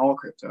believe in all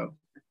crypto.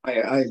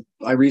 I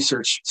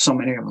researched so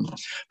many of them,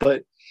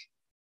 but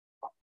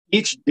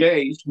each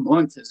day, each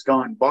month has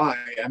gone by,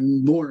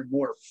 I'm more and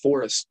more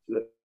focused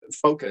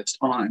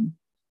on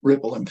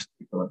Ripple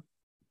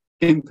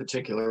in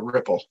particular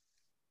Ripple.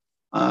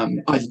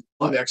 I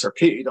love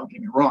XRP, don't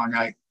get me wrong.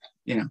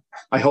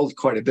 I hold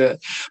quite a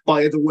bit.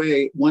 By the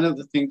way, one of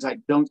the things I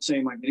don't say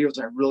in my videos,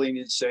 I really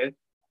need to say it,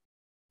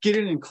 get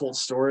it in cold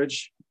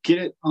storage, get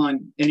it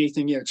on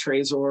anything,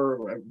 Trezor,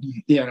 or,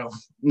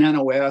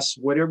 Nano S,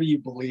 whatever you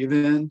believe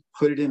in,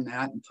 put it in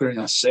that and put it in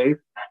a safe.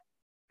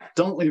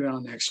 Don't leave it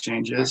on the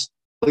exchanges.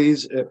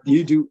 Please, if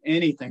you do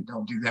anything,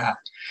 don't do that.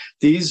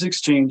 These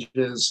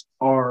exchanges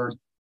are,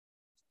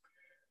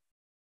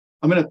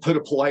 I'm going to put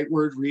a polite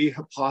word,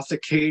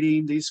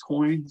 rehypothecating these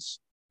coins.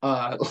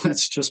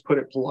 Let's just put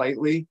it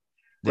politely.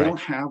 They don't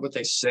have what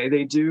they say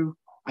they do.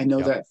 I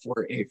know that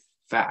for a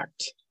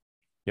fact.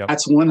 Yep.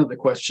 That's one of the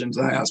questions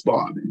I asked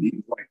Bob. And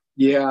he's like,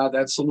 yeah,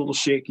 that's a little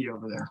shaky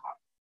over there.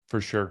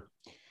 For sure.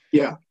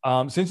 Yeah.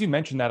 Since you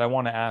mentioned that, I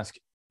want to ask,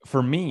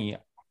 for me,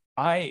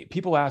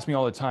 people ask me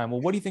all the time,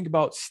 well, what do you think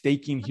about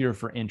staking here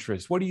for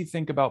interest? What do you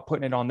think about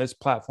putting it on this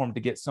platform to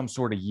get some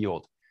sort of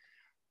yield?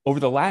 Over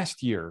the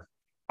last year,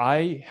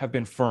 I have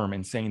been firm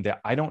in saying that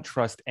I don't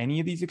trust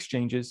any of these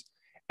exchanges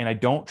and I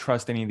don't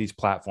trust any of these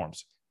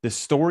platforms. The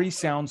story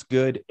sounds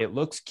good. It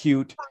looks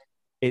cute.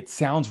 It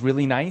sounds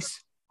really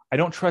nice. I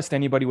don't trust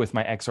anybody with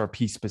my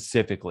XRP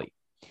specifically.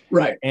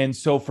 Right. And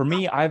so for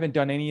me, I haven't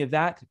done any of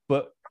that,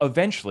 but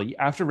eventually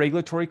after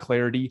regulatory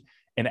clarity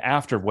and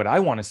after what I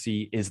want to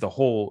see is the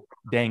whole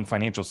dang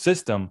financial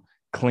system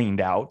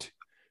cleaned out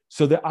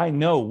so that I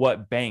know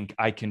what bank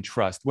I can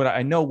trust, what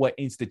I know what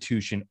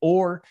institution,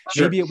 or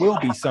Sure. maybe it will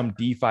be some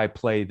DeFi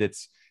play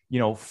that's,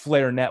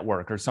 Flare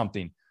Network or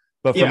something.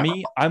 But for Yeah.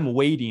 me, I'm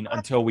waiting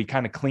until we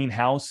kind of clean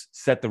house,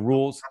 set the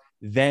rules.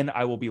 Then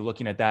I will be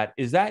looking at that.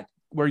 Is that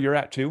where you're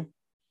at too?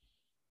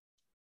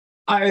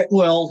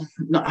 Well,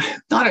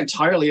 not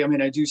entirely. I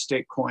mean, I do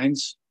stake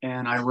coins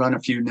and I run a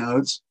few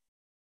nodes.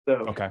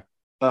 So, Okay.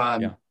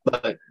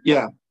 But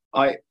yeah,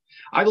 I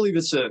believe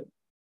it's a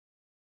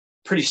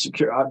pretty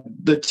secure.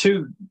 The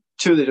two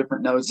of the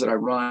different nodes that I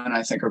run,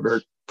 I think,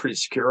 are pretty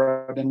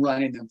secure. I've been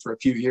running them for a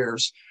few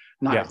years,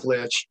 not a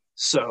glitch.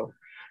 So,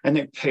 and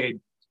they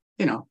paid,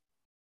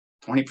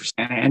 20%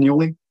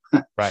 annually.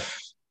 Right.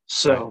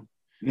 So,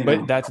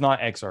 but that's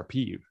not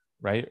XRP,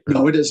 right?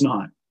 No, it is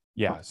not.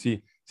 Yeah.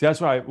 See, that's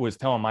what I was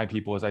telling my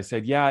people is I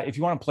said, yeah, if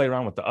you want to play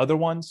around with the other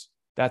ones,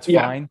 that's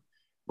fine.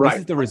 Right. This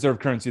is the reserve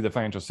currency of the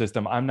financial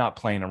system. I'm not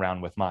playing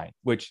around with mine,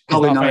 which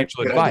probably is not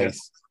financial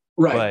advice.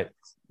 Idea. Right.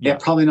 But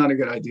probably not a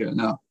good idea.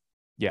 No.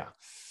 Yeah.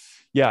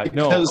 Yeah.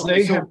 Because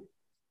they have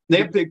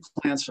big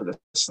plans for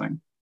this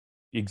thing.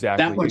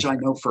 Exactly. That much I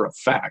know for a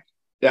fact.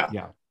 Yeah.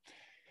 Yeah.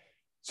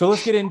 So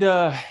let's get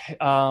into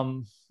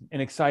an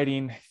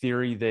exciting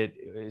theory that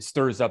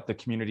stirs up the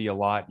community a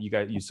lot.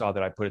 You saw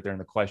that I put it there in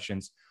the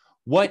questions.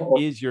 What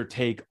is your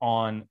take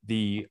on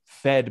the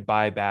Fed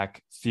buyback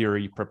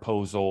theory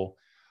proposal?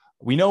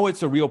 We know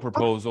it's a real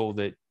proposal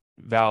that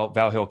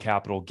Val Hill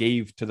Capital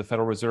gave to the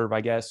Federal Reserve,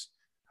 I guess.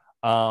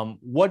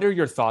 What are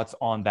your thoughts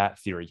on that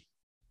theory?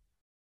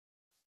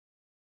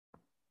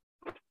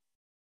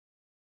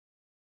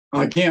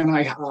 Again,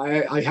 I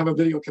have a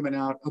video coming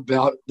out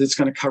about that's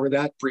going to cover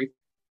that brief.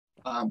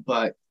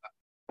 But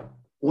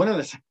one of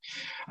the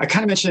I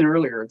kind of mentioned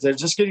earlier, they're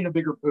just getting a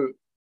bigger boot.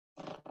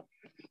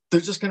 They're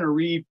just going to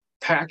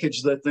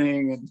repackage the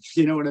thing, and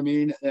you know what I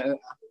mean.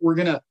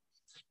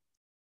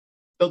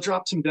 They'll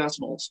drop some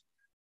decimals,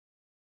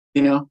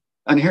 and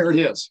here it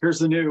is. Here's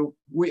the new.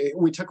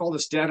 We took all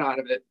this debt out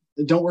of it.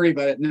 Don't worry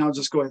about it. Now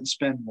just go ahead and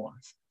spend more.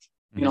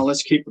 Mm-hmm.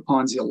 Let's keep the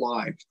Ponzi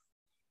alive.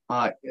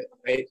 I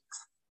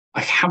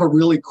have a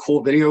really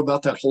cool video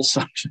about that whole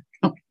subject.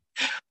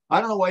 I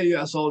don't know why you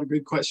asked all the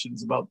good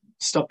questions about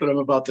stuff that I'm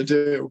about to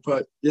do,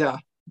 but yeah.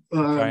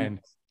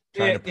 Trying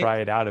to pry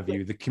it out of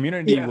you. The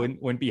community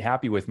wouldn't be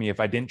happy with me if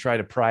I didn't try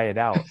to pry it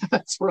out.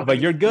 That's right. But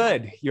you're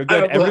good. You're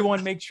good.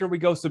 Everyone make sure we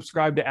go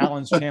subscribe to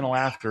Allan's channel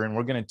after, and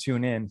we're going to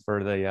tune in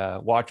for the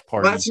watch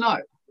party. That's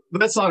not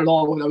at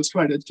all what I was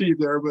trying to achieve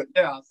there, but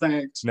yeah,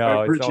 thanks.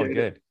 No, it's all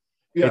good.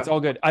 Yeah. It's all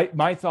good.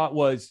 My thought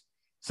was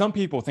some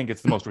people think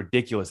it's the most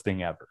ridiculous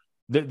thing ever,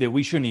 that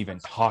we shouldn't even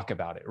talk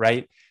about it,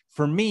 right?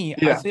 For me,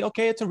 I say,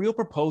 okay, it's a real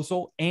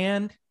proposal.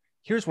 And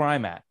here's where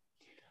I'm at.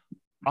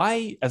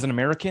 I, as an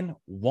American,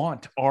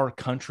 want our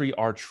country,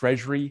 our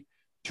treasury,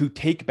 to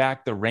take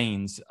back the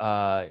reins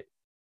of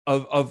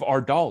our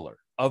dollar,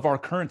 of our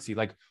currency.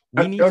 Like,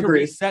 we need to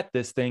reset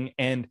this thing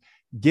and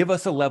give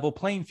us a level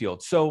playing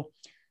field. So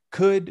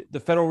could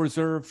the Federal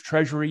Reserve,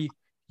 Treasury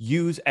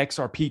use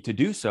XRP to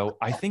do so?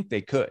 I think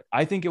they could.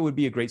 I think it would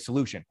be a great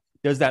solution.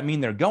 Does that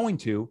mean they're going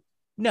to?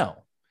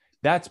 No.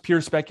 That's pure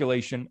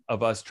speculation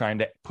of us trying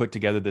to put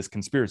together this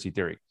conspiracy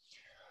theory.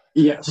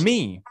 Yes. For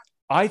me,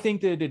 I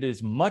think that it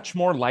is much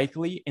more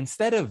likely,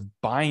 instead of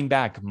buying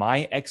back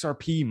my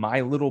XRP, my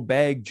little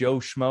bag, Joe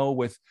Schmo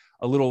with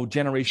a little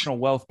generational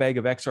wealth bag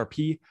of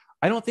XRP,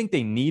 I don't think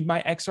they need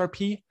my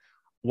XRP.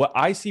 What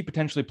I see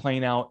potentially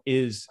playing out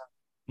is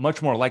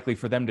much more likely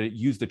for them to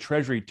use the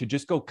Treasury to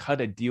just go cut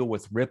a deal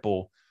with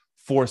Ripple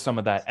for some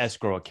of that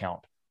escrow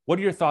account. What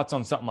are your thoughts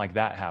on something like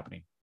that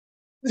happening?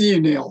 You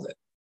nailed it.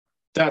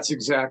 That's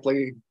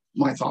exactly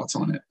my thoughts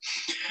on it.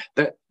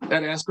 That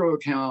escrow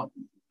account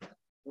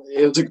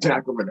is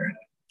exactly what they're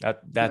at.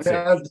 That's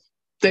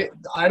it.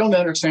 I don't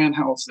understand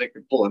how else they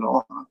could pull it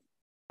off.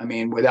 I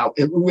mean, without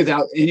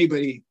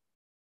anybody.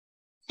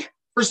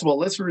 First of all,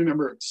 let's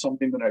remember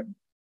something that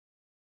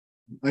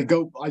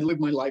I live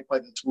my life by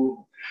this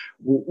rule.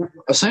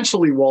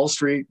 Essentially, Wall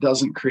Street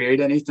doesn't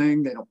create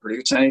anything. They don't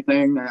produce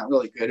anything. They're not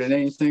really good at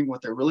anything.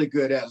 What they're really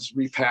good at is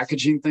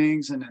repackaging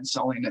things and then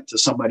selling it to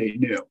somebody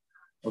new.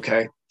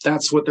 Okay,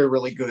 that's what they're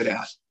really good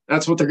at.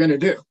 That's what they're going to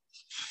do.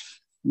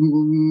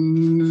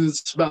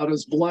 It's about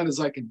as blunt as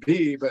I can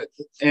be,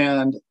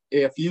 and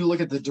if you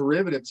look at the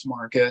derivatives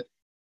market,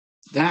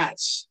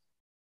 that's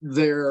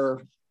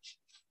their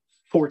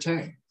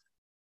forte.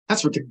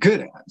 That's what they're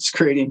good at. It's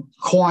creating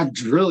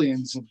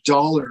quadrillions of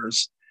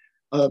dollars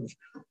of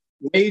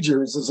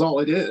wagers is all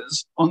it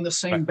is on the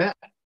same bet.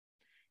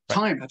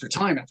 Time after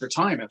time after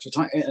time after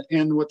time.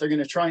 And what they're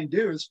going to try and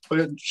do is put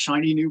a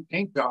shiny new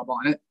paint job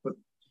on it, put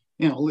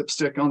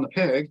lipstick on the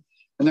pig,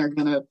 and they're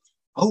going to,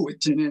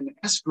 it's in an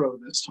escrow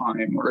this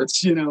time, or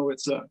it's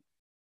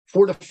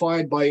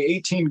fortified by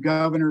 18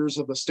 governors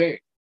of the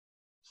state.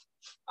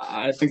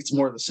 I think it's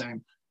more of the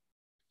same.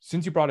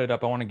 Since you brought it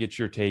up, I want to get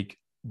your take.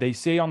 They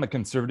say on the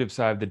conservative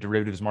side, the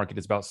derivatives market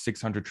is about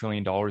 $600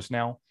 trillion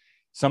now.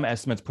 Some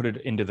estimates put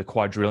it into the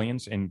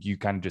quadrillions, and you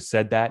kind of just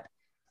said that.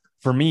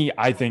 For me,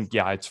 I think,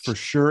 it's for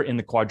sure in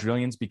the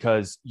quadrillions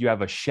because you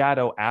have a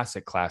shadow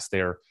asset class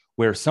there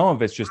where some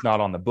of it's just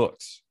not on the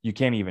books. You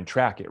can't even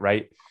track it,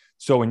 right?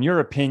 So in your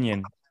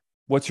opinion,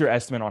 what's your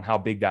estimate on how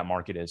big that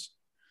market is?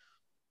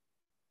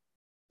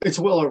 It's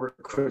well over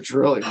a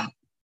quadrillion.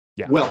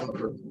 Yeah. Well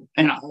over.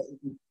 And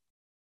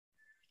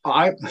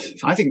I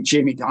think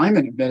Jamie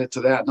Dimon admitted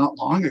to that not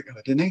long ago,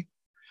 didn't he?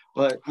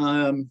 But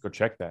go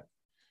check that.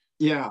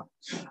 Yeah.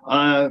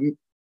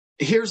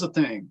 Here's the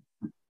thing.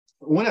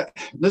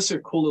 This is a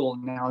cool little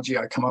analogy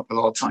I come up with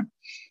all the time.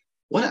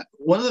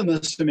 One of the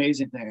most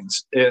amazing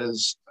things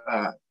is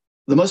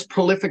the most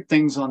prolific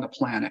things on the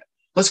planet.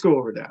 Let's go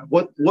over that.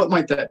 What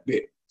might that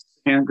be?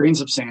 And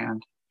grains of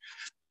sand,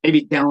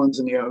 maybe gallons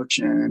in the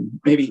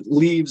ocean, maybe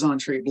leaves on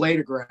tree, blade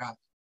of grass.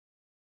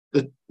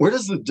 Where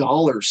does the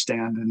dollar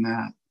stand in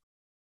that?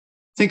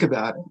 Think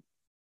about it.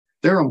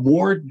 There are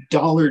more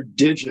dollar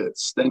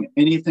digits than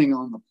anything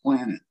on the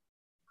planet,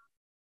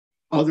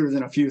 other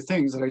than a few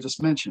things that I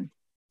just mentioned.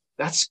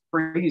 That's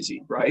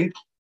crazy, right?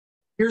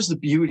 Here's the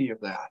beauty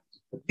of that.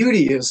 The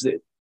beauty is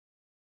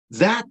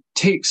that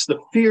takes the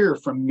fear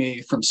from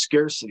me from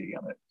scarcity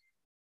of it.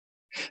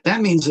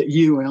 That means that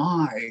you and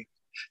I,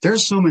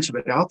 there's so much of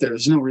it out there.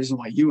 There's no reason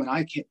why you and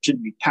I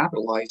shouldn't be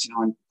capitalizing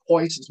on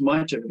twice as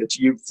much of it as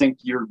you think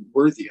you're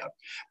worthy of.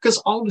 Because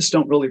all of us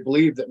don't really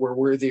believe that we're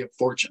worthy of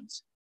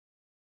fortunes.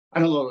 I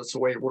don't know if it's the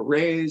way we're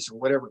raised or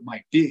whatever it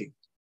might be,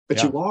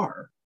 but you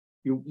are.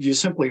 You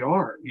simply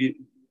are.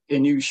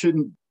 And you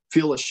shouldn't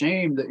feel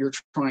ashamed that you're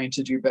trying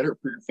to do better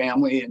for your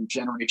family and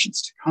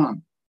generations to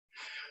come.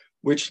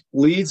 Which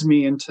leads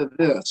me into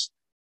this.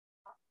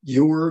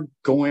 You're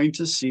going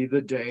to see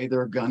the day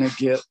they're going to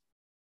get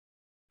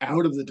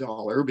out of the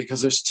dollar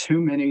because there's too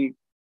many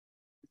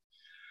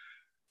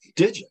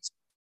digits.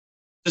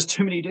 There's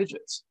too many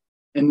digits.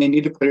 And they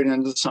need to put it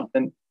into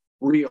something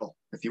real,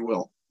 if you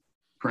will.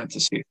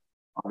 Parentheses,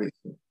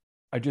 obviously.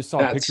 I just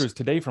saw pictures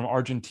today from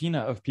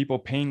Argentina of people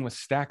paying with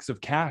stacks of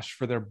cash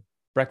for their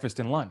breakfast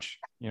and lunch,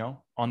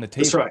 on the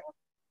table. That's right.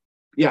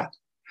 Yeah.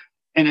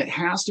 And it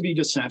has to be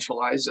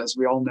decentralized, as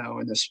we all know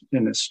in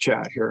this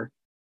chat here.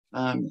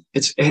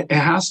 It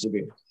has to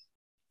be.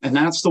 And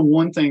that's the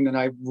one thing that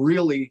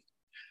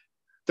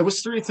there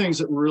was three things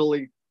that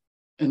really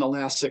in the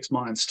last 6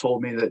 months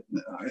told me that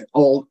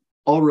all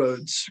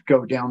roads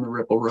go down the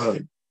Ripple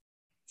Road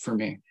for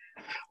me.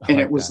 And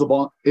it was the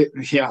bond.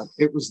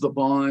 It was the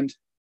bond.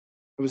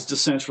 It was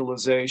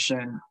decentralization.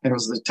 And it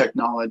was the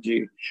technology.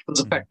 It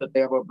was the fact that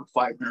they have over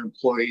 500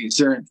 employees.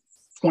 They're in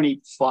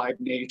 25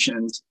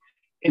 nations.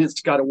 And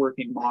it's got a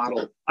working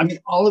model. I mean,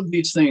 all of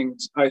these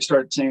things, I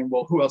started saying,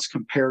 well, who else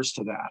compares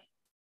to that?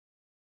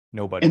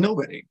 Nobody. And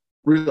nobody,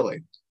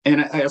 really.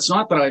 And it's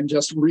not that I'm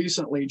just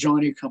recently,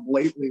 Johnny come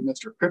lately,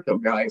 Mr. Crypto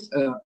guy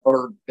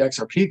or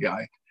XRP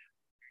guy.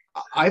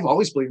 I've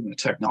always believed in the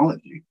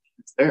technology.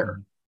 It's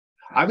there.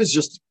 I was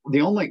just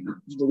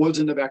what's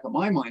in the back of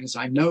my mind is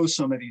I know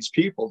some of these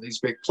people, these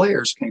big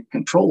players can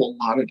control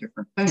a lot of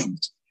different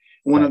things.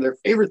 One of their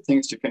favorite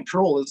things to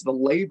control is the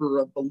labor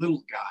of the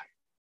little guy.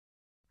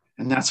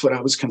 And that's what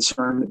I was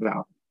concerned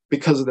about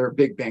because of their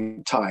big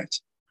bang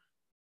ties.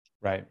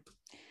 Right.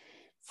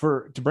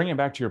 To bring it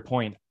back to your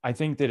point, I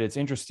think that it's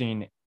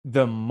interesting.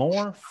 The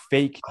more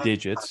fake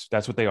digits,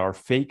 that's what they are,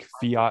 fake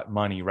fiat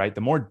money, right?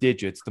 The more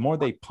digits, the more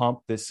they pump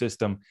this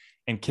system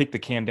and kick the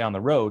can down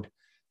the road,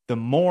 the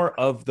more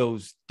of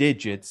those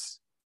digits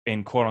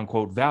in quote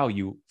unquote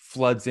value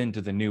floods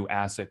into the new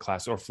asset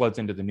class or floods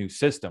into the new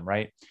system,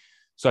 right?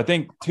 So I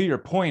think to your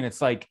point,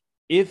 it's like,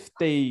 if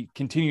they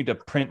continue to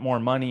print more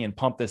money and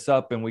pump this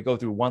up and we go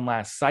through one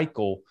last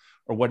cycle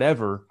or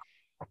whatever,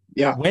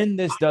 when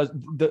this does,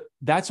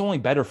 that's only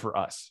better for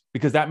us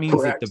because that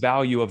means that the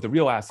value of the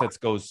real assets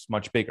goes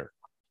much bigger.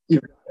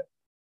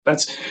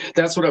 That's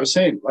what I was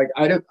saying. Like,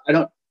 I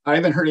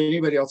haven't heard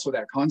anybody else with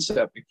that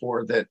concept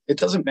before, that it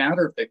doesn't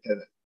matter if they get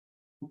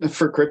it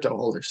for crypto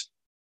holders.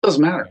 It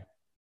doesn't matter.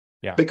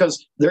 Yeah.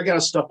 Because they're going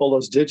to stuff all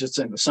those digits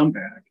into some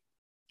bag.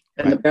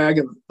 And the bag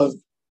of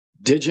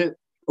digit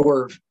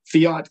or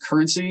fiat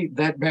currency,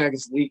 that bag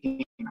is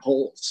leaking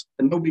holes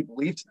and nobody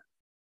believes it.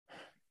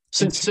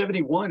 Since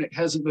 71, it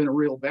hasn't been a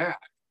real bag.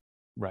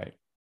 Right.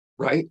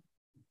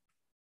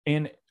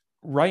 And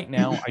right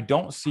now, I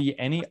don't see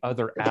any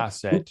other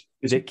asset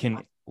that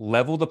can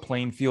level the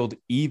playing field,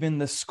 even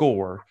the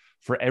score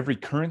for every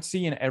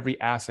currency and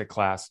every asset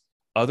class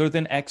other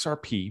than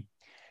XRP.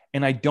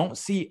 And I don't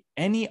see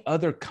any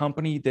other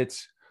company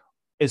that's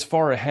as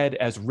far ahead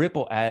as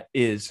Ripple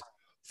is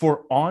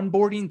for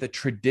onboarding the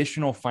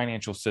traditional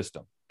financial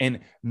system and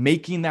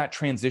making that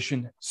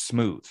transition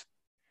smooth.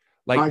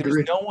 Like,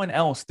 there's no one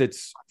else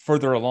that's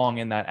further along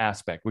in that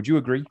aspect. Would you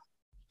agree?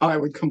 I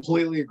would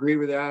completely agree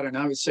with that. And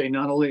I would say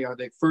not only are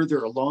they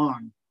further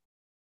along,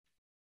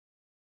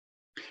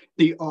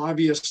 the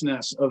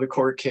obviousness of the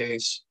court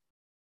case,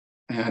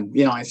 and,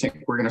 I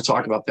think we're going to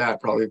talk about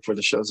that probably before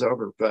the show's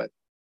over, but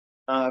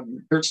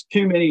there's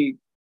too many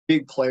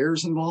big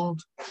players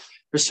involved.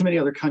 There's so many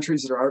other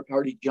countries that are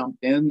already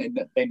jumped in and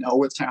they know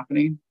what's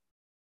happening.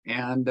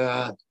 And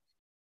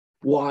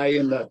why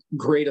in the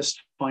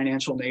greatest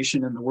financial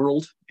nation in the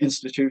world,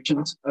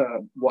 institutions,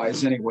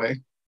 wise anyway,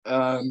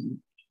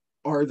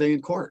 are they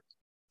in court?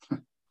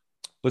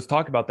 Let's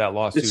talk about that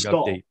lawsuit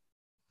update.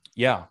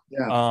 Yeah.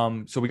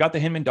 So we got the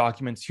Hinman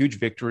documents, huge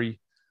victory,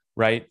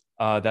 right?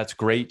 That's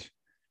great.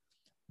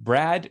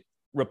 Brad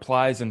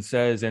replies and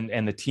says,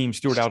 and the team,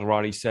 Stuart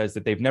Alderati, says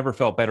that they've never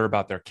felt better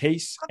about their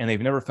case and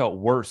they've never felt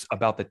worse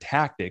about the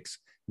tactics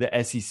the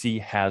SEC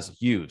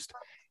has used.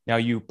 Now,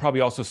 you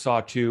probably also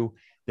saw too,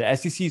 the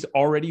SEC's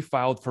already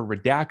filed for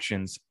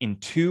redactions in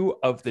 2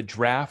 of the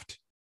draft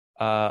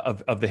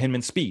of the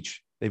Hinman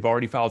speech. They've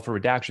already filed for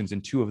redactions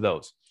in 2 of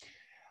those.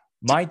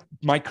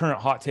 My current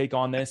hot take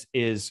on this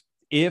is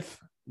if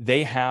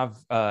they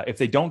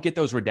don't get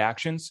those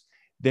redactions,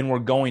 then we're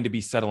going to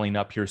be settling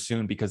up here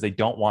soon because they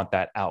don't want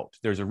that out.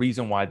 There's a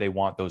reason why they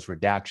want those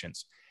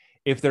redactions.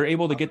 If they're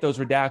able to get those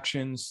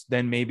redactions,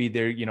 then maybe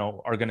they're,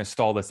 are going to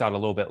stall this out a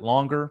little bit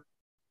longer.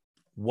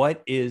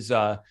 What is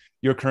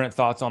your current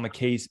thoughts on the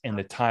case and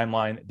the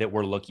timeline that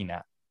we're looking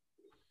at?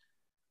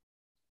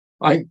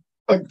 I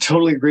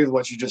totally agree with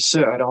what you just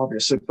said,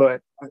 obviously.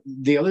 But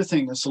the other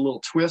thing that's a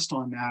little twist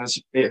on that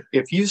is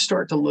if you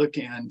start to look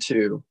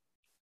into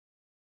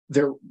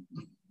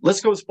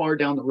let's go as far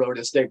down the road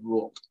as they've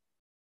ruled.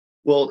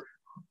 Well,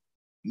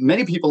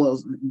 many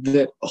people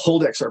that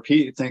hold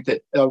XRP think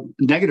that a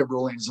negative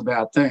ruling is a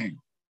bad thing.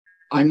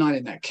 I'm not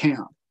in that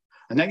camp.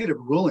 A negative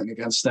ruling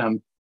against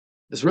them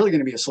is really going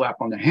to be a slap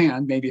on the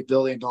hand, maybe $1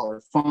 billion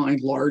fine,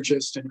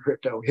 largest in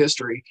crypto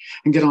history,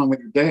 and get on with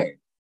your day.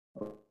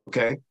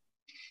 Okay.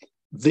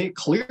 They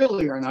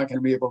clearly are not going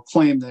to be able to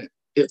claim that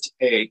it's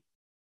a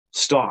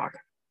stock.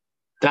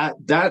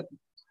 That,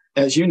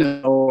 as you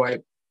know,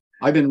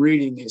 I've been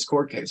reading these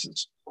court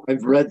cases.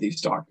 I've read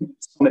these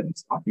documents, some of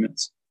these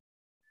documents.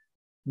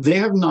 They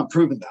have not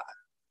proven that.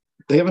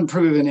 They haven't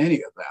proven any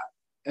of that.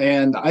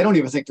 And I don't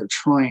even think they're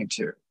trying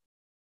to.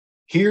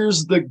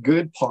 Here's the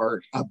good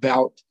part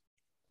about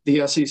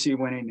the SEC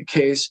winning the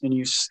case and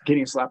you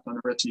getting slapped on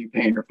the wrist and you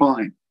paying your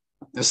fine.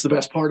 That's the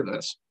best part of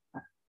this.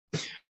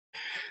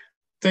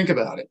 Think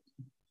about it.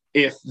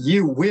 If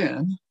you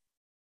win,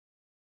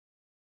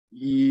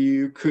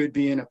 you could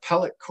be in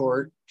appellate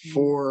court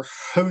for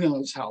who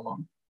knows how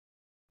long.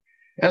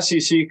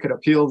 SEC could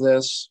appeal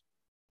this.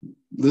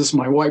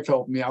 My wife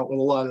helped me out with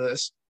a lot of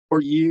this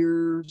for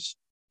years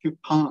to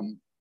come.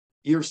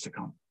 Years to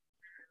come.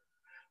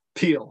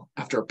 Appeal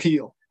after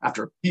appeal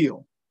after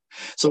appeal.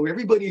 So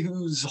everybody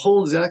who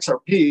holds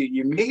XRP,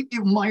 you maybe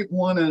might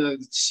want to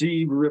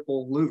see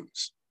Ripple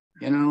lose.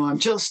 I'm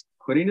just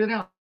putting it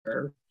out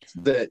there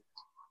that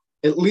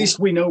at least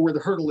we know where the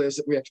hurdle is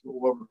that we have to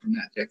go over from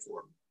that day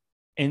forward.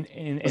 And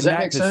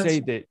that to sense? Say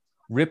that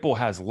Ripple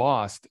has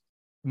lost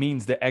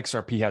means that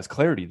XRP has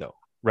clarity, though,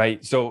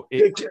 right? So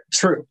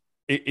true.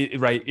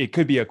 Right. It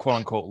could be a quote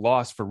unquote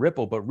loss for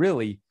Ripple, but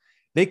really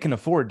they can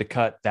afford to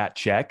cut that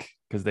check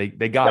because they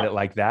got it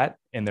like that.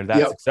 And they're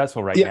that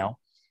successful right now.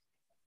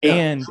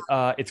 And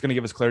it's going to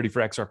give us clarity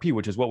for XRP,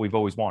 which is what we've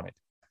always wanted.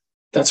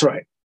 That's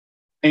right.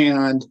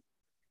 And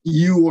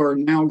you are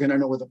now going to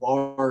know where the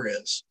bar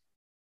is.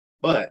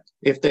 But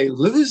if they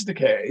lose the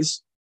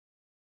case,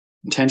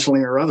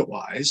 intentionally or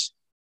otherwise,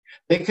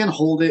 they can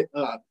hold it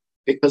up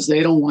because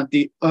they don't want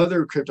the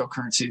other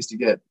cryptocurrencies to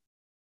get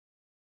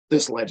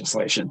this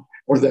legislation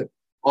or the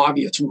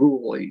obvious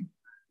ruling,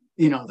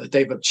 that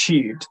they've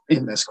achieved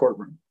in this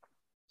courtroom.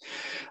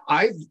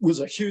 I was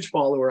a huge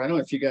follower. I don't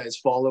know if you guys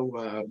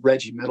follow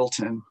Reggie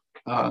Middleton,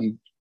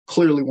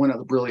 clearly one of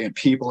the brilliant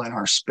people in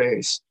our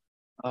space.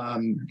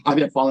 I've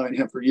been following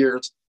him for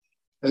years.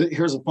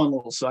 Here's a fun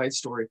little side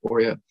story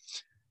for you.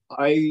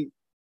 I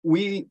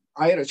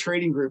had a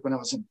trading group when I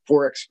was in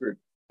Forex group,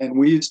 and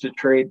we used to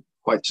trade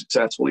quite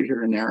successfully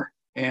here and there.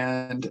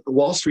 And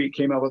Wall Street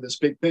came up with this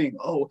big thing.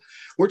 Oh,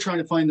 we're trying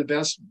to find the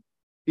best,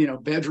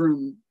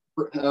 bedroom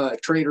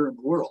trader in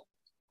the world,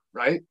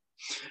 right?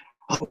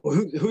 Oh,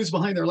 who's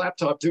behind their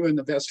laptop doing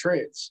the best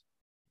trades?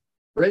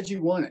 Reggie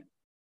won it.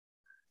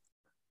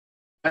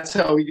 That's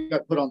how he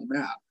got put on the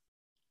map.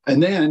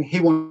 And then he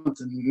went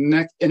to the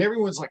next, and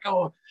everyone's like,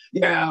 oh,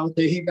 yeah,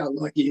 okay, he got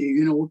lucky.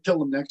 We'll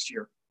kill him next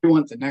year. He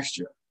won it the next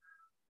year.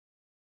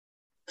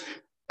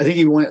 I think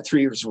he won it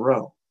 3 years in a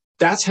row.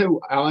 That's how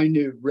I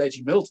knew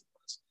Reggie Middleton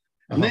was.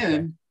 And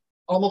then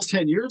almost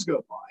 10 years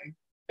go by,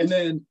 and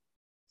then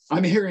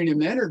I'm hearing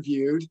him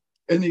interviewed,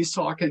 and he's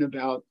talking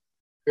about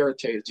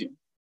Veritasium.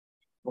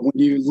 But when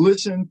you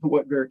listen to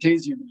what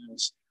Veritasium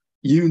is,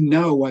 you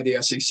know why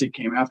the SEC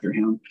came after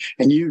him,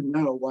 and you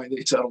know why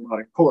they settled out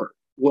of court.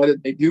 What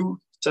did they do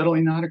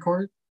settling out of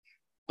court?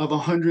 Of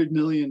 100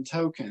 million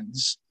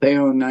tokens, they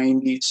own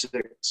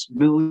 96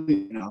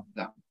 million of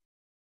them.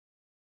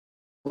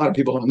 A lot of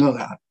people don't know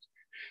that.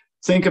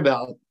 Think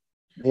about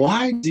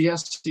why the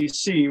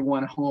SEC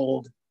want to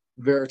hold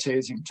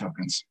Veritasium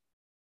tokens.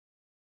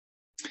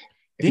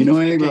 If you know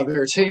anything about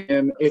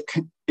Veritasium,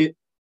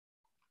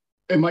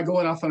 am I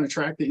going off on a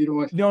track that you don't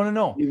want?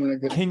 No.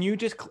 Can you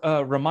just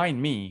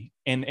remind me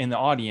and the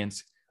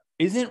audience,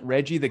 isn't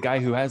Reggie the guy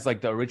who has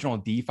like the original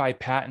DeFi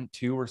patent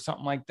too or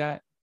something like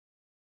that?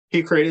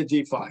 He created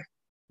DeFi.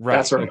 Right.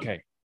 That's right.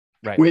 Okay.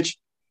 Right. Which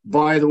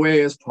by the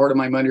way, as part of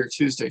my Monday or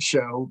Tuesday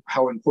show,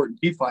 how important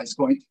DeFi is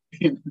going to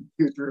be in the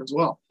future as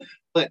well.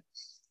 But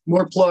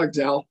more plugs,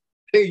 Al.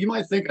 Hey, you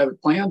might think I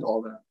planned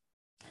all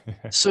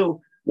that.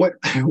 So what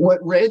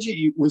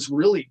Reggie was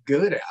really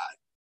good at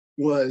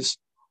was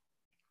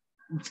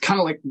kind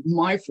of like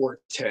my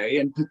forte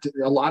and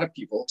a lot of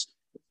people's.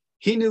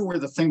 He knew where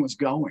the thing was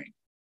going.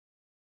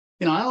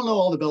 I don't know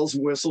all the bells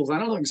and whistles. I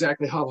don't know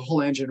exactly how the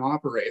whole engine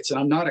operates, and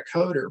I'm not a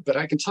coder, but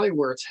I can tell you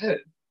where it's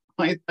headed.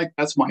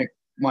 That's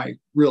my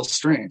real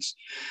strengths.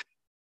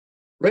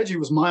 Reggie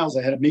was miles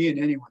ahead of me and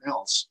anyone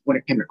else when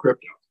it came to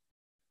crypto.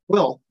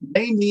 Well,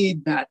 they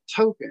need that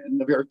token,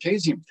 the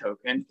Veritasium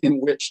token, in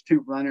which to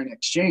run an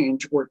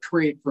exchange or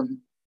trade from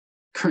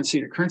currency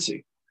to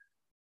currency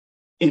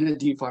in a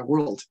DeFi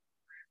world.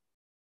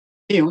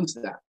 He owns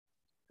that.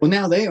 Well,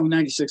 now they own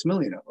 96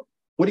 million of them.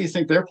 What do you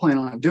think they're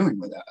planning on doing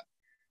with that?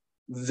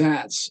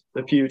 That's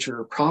the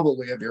future,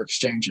 probably, of your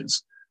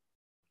exchanges.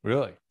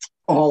 Really?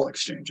 All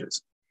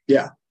exchanges.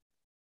 Yeah.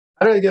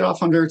 How did I get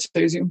off on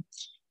Veritasium?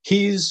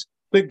 He's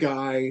the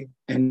guy,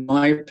 in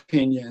my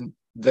opinion,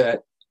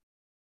 that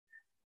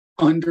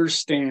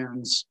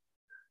understands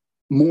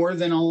more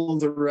than all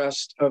the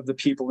rest of the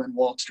people in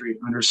Wall Street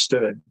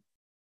understood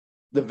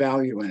the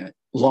value in it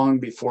long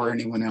before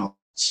anyone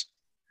else.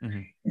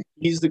 Mm-hmm.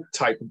 He's the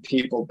type of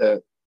people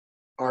that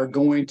are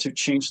going to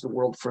change the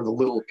world for the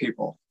little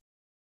people.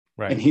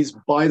 Right. And he's,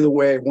 by the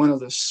way, one of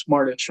the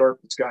smartest,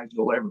 sharpest guys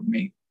you'll ever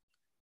meet.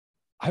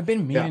 I've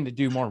been meaning to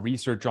do more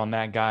research on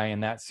that guy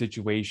and that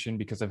situation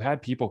because I've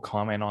had people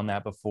comment on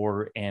that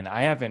before and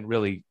I haven't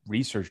really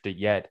researched it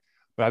yet,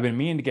 but I've been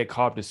meaning to get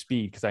caught up to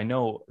speed because I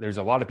know there's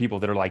a lot of people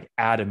that are like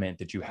adamant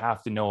that you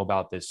have to know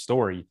about this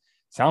story.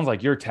 Sounds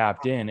like you're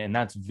tapped in, and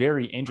that's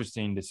very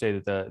interesting to say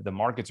that the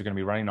markets are going to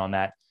be running on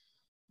that.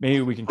 Maybe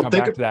we can come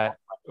back to that.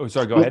 Oh,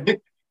 sorry, go ahead.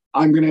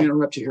 I'm going to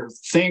interrupt you here.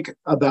 Think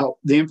about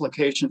the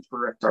implications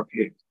for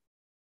XRP.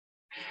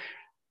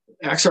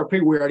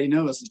 XRP, we already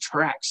know, is the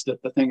tracks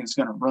that the thing is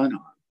going to run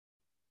on,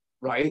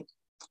 right?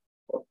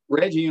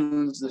 Reggie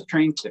owns the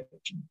train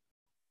station.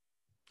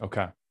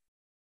 Okay.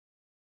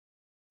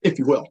 If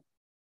you will.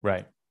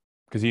 Right.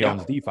 Because he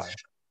owns DeFi.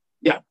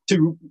 Yeah.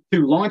 To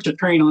launch a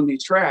train on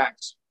these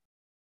tracks,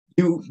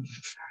 you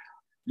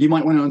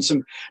might want to own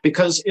some,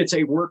 because it's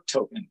a work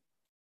token.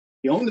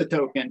 You own the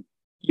token,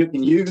 you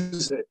can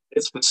use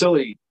its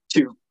facility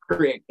to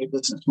create a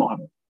business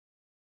model.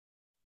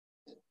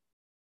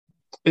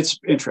 It's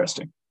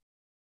interesting.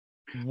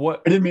 I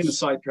didn't mean to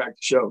sidetrack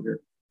the show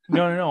here.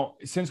 No.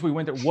 Since we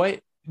went there,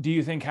 what do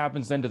you think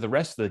happens then to the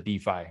rest of the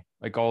DeFi?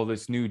 Like all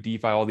this new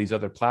DeFi, all these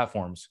other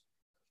platforms?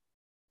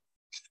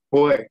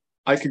 Boy,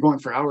 I could go on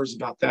for hours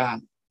about that.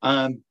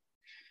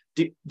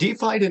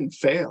 DeFi didn't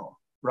fail,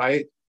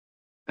 right?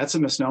 That's a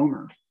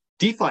misnomer.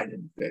 DeFi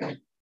didn't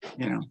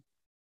fail.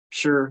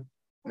 Sure.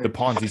 The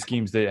Ponzi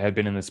schemes that had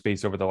been in the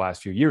space over the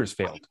last few years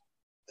failed.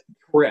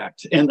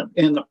 Correct. And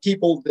the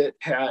people that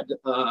had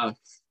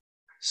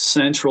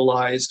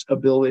centralized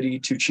ability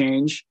to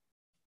change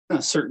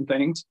certain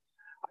things.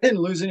 I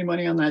didn't lose any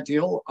money on that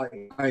deal.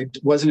 I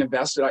wasn't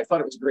invested. I thought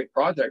it was a great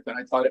project and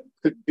I thought it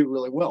could do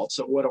really well.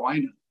 So what do I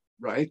know,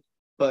 right?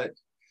 But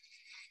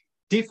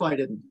DeFi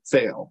didn't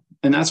fail.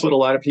 And that's what a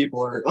lot of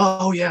people are,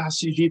 oh yeah,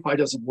 see, DeFi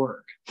doesn't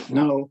work.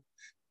 No,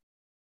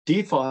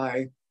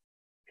 DeFi,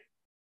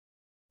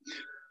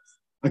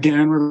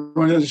 again, we're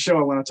going to the show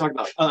I want to talk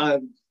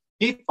about.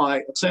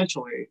 DeFi,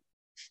 essentially,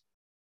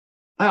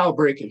 I'll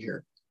break it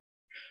here.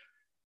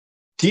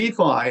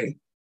 DeFi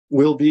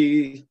will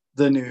be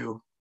the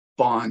new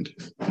bond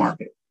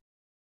market.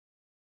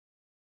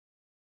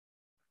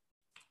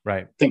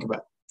 Right. Think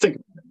about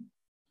it.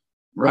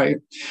 Right?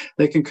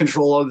 They can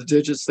control all the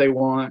digits they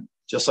want,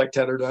 just like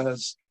Tether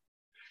does.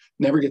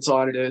 Never gets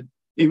audited.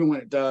 Even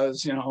when it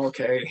does,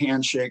 okay,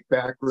 handshake,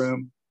 back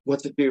room. What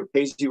to do?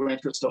 Pays you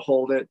interest to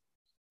hold it.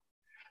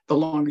 The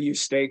longer you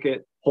stake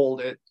it,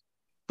 hold it,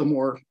 the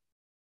more,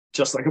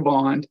 just like a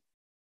bond.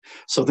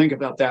 So think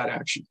about that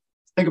action.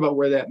 Think about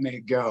where that may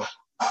go.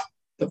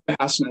 The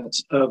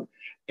vastness of,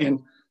 and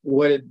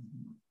what did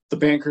the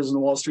bankers in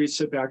Wall Street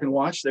sit back and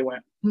watch? They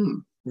went,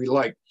 we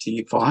like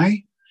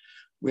DeFi.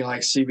 We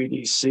like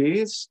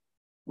CBDCs.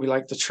 We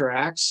like the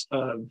tracks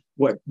of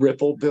what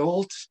Ripple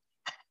built.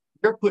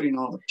 They're putting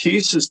all the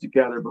pieces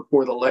together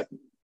before the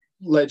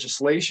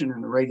legislation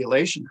and the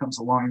regulation comes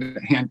along to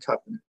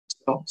handcuff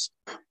themselves.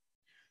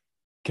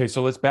 Okay,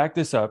 so let's back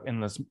this up and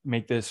let's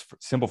make this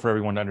simple for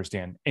everyone to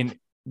understand. And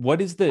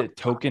what is the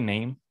token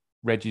name,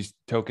 Reggie's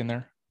token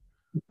there?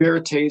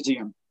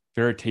 Veritasium.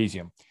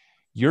 Veritasium.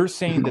 You're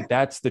saying that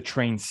that's the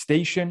train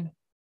station.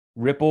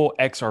 Ripple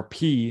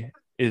XRP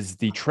is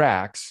the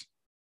tracks.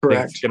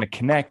 Correct. It's going to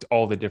connect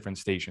all the different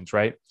stations,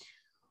 right?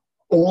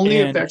 Only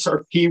if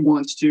XRP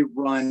wants to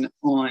run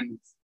on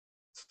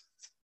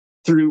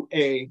through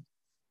a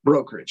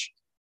brokerage.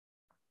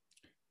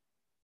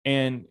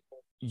 And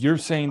you're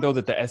saying, though,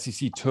 that the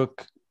SEC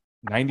took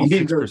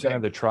 96%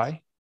 of the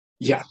try?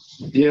 Yeah.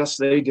 Yes,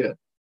 they did.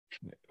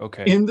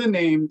 Okay. In the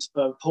names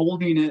of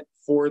holding it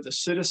for the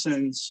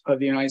citizens of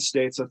the United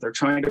States that they're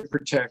trying to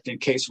protect in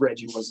case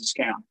Reggie was a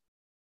scam.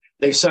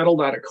 They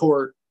settled out of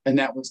court, and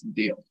that was the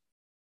deal.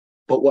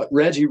 But what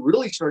Reggie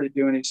really started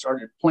doing, he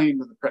started playing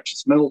with the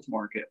precious metals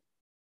market.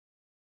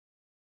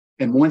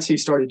 And once he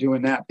started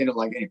doing that, they didn't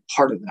like any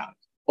part of that.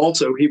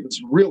 Also, he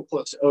was real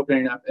close to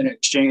opening up an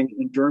exchange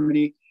in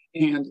Germany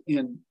and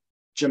in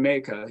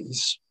Jamaica.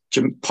 He's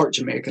part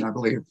Jamaican, I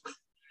believe.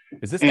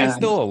 Is this guy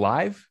still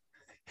alive?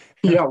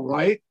 Yeah,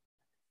 right.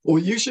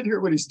 Well, you should hear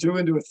what he's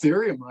doing to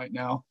Ethereum right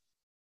now.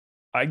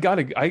 I'm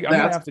gonna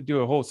have to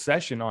do a whole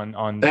session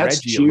on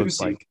Reggie. Juicy. It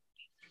looks like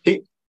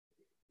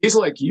he's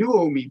like, you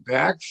owe me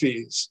back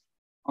fees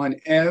on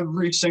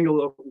every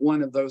single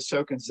one of those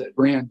tokens that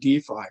ran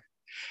DeFi.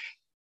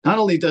 Not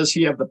only does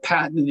he have the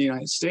patent in the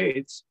United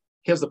States,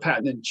 he has the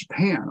patent in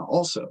Japan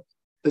also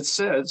that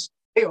says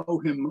they owe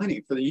him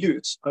money for the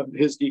use of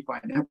his DeFi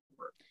network.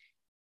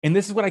 And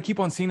this is what I keep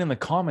on seeing in the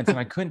comments, and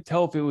I couldn't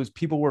tell if it was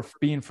people were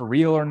being for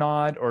real or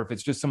not, or if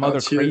it's just some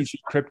other crazy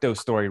crypto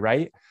story,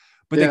 right?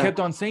 But they kept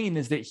on saying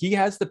is that he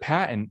has the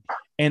patent,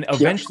 and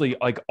eventually,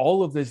 like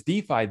all of this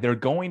DeFi, they're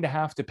going to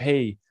have to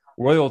pay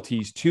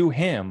royalties to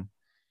him,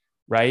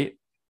 right?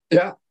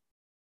 Yeah.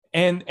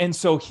 And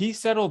so he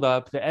settled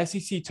up. The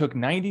SEC took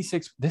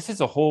 96. This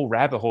is a whole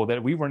rabbit hole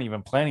that we weren't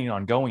even planning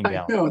on going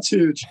down. No, it's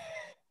huge.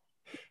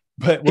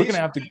 But we're going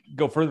to have to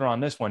go further on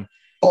this one.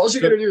 All you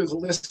got to do is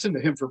listen to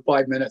him for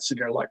 5 minutes and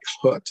you're like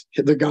hooked.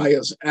 The guy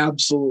is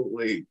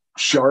absolutely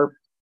sharp.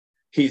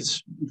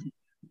 He's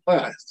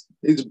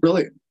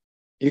brilliant.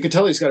 You can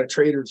tell he's got a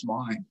trader's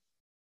mind.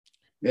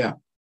 Yeah.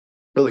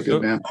 Really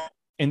good, man.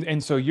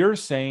 And so you're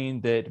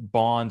saying that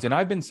bonds, and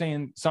I've been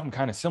saying something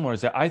kind of similar,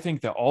 is that I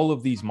think that all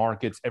of these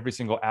markets, every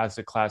single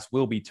asset class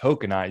will be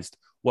tokenized.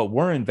 What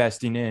we're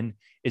investing in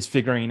is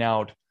figuring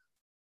out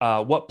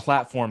what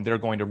platform they're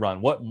going to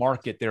run, what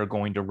market they're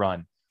going to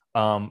run,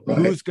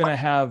 who's going to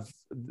have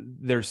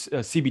their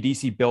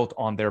CBDC built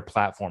on their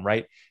platform,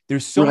 right?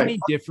 There's so many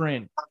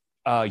different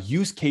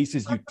use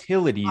cases,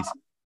 utilities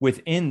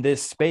within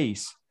this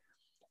space.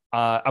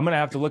 I'm going to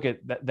have to look at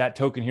that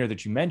token here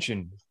that you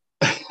mentioned.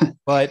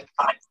 But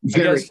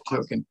very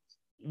token.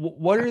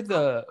 What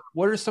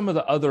are some of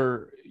the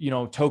other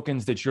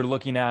tokens that you're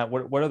looking at?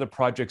 What other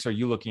projects are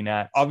you looking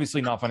at?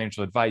 Obviously not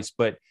financial advice,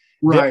 but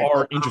that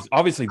are interesting.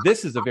 Obviously,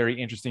 this is a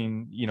very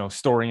interesting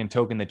story and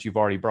token that you've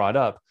already brought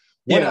up.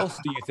 What else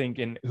do you think,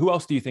 and who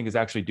else do you think is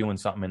actually doing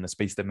something in the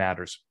space that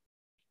matters?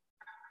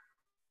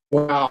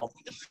 Wow,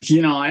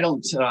 I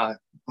don't.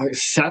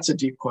 That's a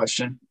deep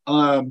question.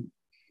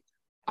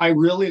 I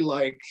really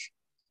like.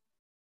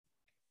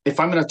 If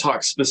I'm going to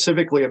talk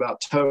specifically about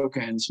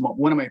tokens,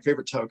 one of my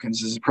favorite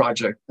tokens is a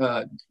project,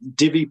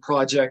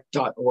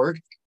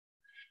 diviproject.org.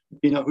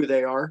 You know who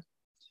they are?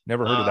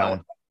 Never heard of that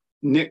one.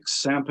 Nick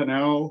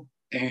Sampano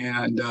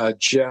and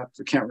Jeff,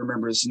 I can't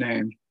remember his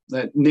name.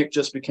 That Nick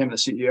just became the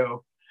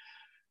CEO.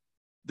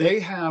 They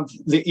have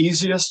the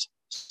easiest,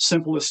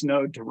 simplest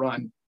node to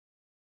run,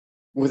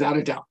 without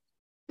a doubt.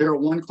 They're a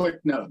one-click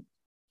node.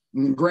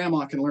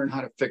 Grandma can learn how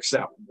to fix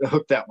that one,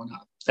 hook that one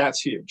up. That's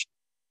huge.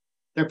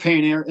 They're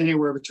paying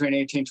anywhere between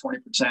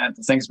 18-20%.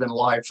 The thing's been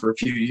live for a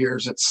few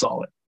years. It's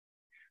solid.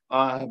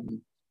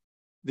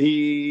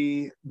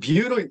 The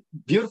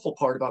beautiful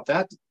part about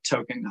that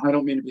token, I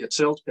don't mean to be a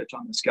sales pitch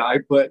on this guy,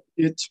 but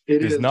it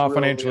is not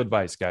really financial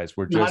advice, guys.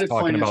 We're just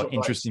talking about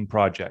interesting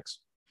projects.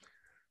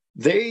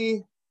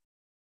 They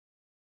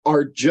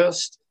are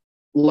just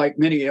like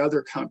many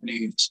other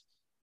companies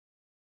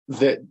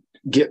that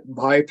get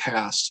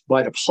bypassed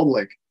by the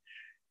public.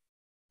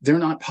 They're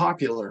not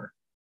popular.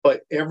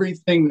 But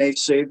everything they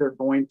say they're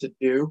going to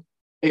do,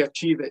 they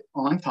achieve it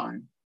on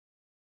time.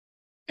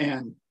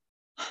 And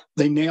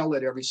they nail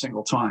it every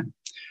single time.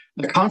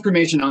 The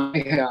confirmation I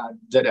had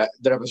that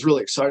I was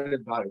really excited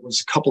about it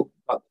was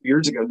about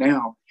years ago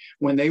now,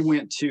 when they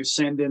went to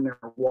send in their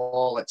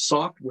wallet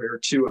software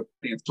to a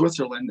company in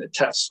Switzerland that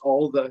tests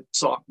all the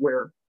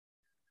software.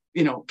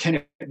 Can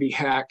it be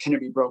hacked? Can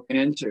it be broken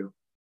into?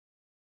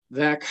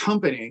 That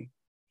company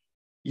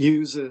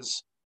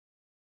uses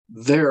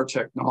their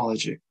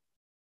technology.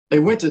 They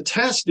went to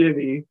test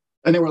Divi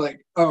and they were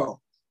like, oh,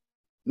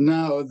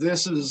 no,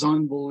 this is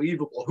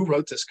unbelievable. Who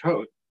wrote this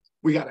code?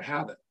 We got to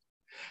have it.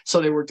 So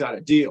they worked out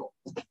a deal.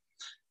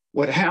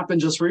 What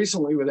happened just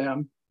recently with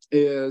them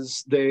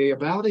is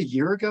about a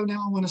year ago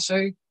now, I want to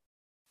say,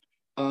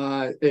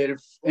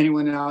 if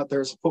anyone out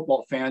there's a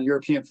football fan,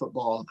 European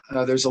football,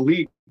 there's a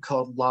league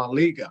called La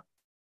Liga.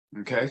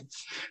 Okay.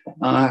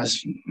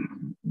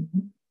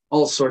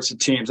 All sorts of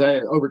teams,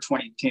 over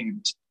 20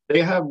 teams.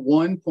 They have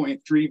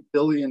 1.3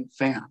 billion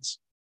fans.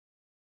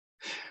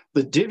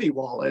 The Divi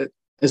wallet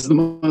is the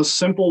most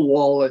simple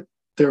wallet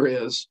there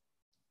is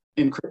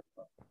in crypto.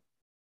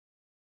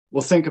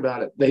 Well, think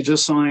about it. They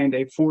just signed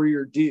a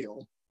 4-year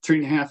deal,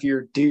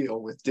 3.5-year deal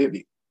with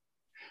Divi.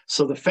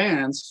 So the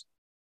fans,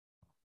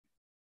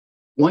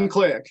 one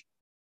click,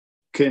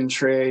 can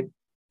trade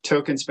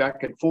tokens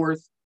back and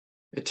forth.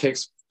 It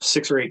takes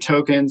 6 or 8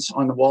 tokens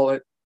on the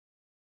wallet,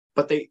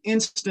 but they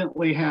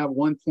instantly have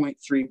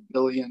 1.3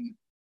 billion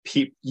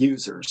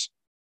users.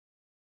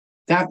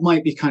 that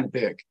might be kind of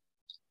big.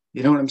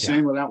 You know what I'm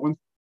saying with that one?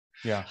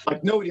 Yeah.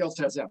 Like nobody else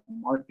has that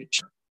market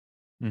share.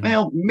 Mm-hmm.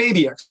 Well,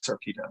 maybe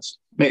XRP does,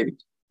 maybe,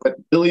 but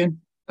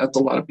billion, that's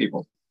a lot of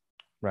people.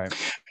 Right.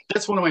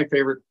 That's one of my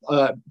favorite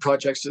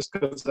projects, just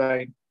because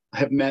I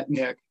have met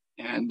Nick,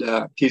 and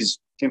he's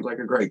seems like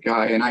a great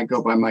guy, and I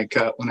go by my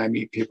gut when I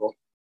meet people.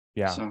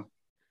 Yeah. So.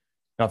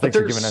 No, thanks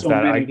for giving us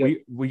that.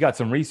 We got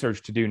some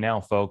research to do now,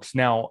 folks.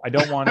 Now, I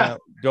don't want to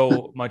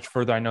go much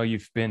further. I know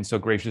you've been so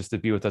gracious to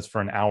be with us for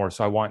an hour,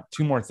 so I want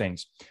two more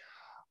things.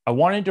 I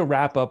wanted to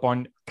wrap up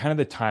on kind of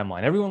the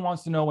timeline. Everyone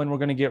wants to know when we're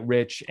going to get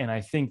rich, and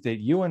I think that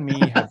you and me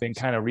have been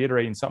kind of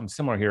reiterating something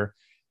similar here.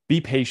 Be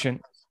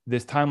patient.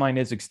 This timeline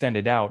is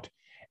extended out.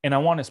 And I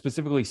want to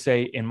specifically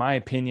say, in my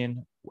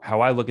opinion,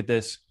 how I look at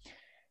this,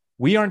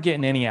 we aren't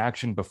getting any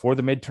action before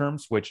the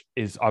midterms, which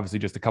is obviously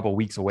just a couple of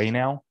weeks away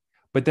now.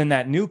 But then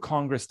that new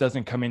Congress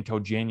doesn't come in until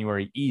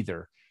January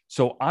either.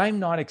 So I'm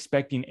not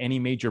expecting any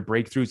major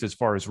breakthroughs as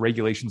far as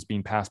regulations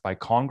being passed by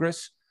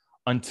Congress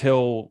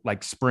until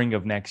like spring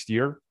of next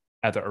year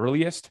at the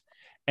earliest.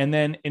 And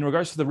then in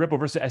regards to the Ripple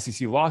versus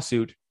SEC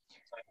lawsuit,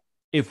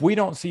 if we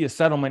don't see a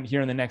settlement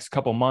here in the next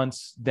couple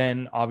months,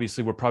 then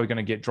obviously we're probably going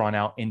to get drawn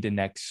out into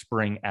next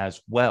spring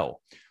as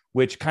well,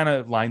 which kind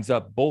of lines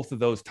up both of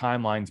those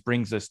timelines,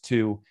 brings us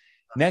to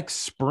next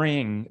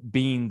spring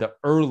being the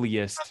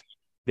earliest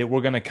that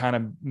we're going to kind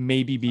of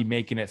maybe be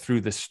making it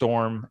through the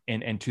storm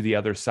and to the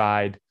other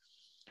side.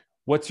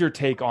 What's your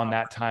take on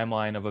that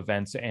timeline of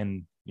events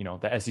and, you know,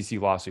 the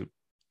SEC lawsuit?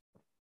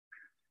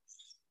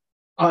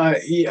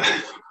 Yeah,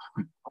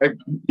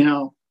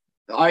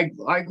 I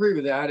agree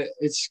with that.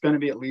 It's going to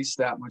be at least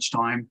that much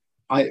time.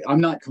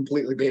 I'm not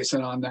completely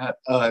basing on that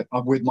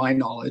with my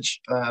knowledge.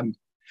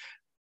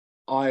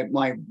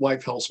 My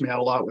wife helps me out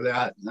a lot with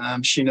that.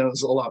 She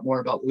knows a lot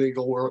more about the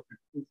legal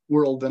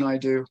world than I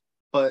do,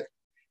 but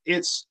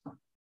it's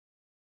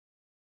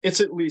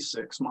at least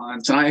 6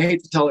 months. And I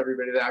hate to tell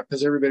everybody that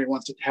because everybody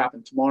wants it to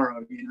happen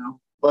tomorrow,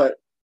 but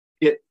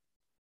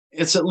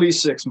it's at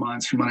least 6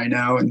 months from what I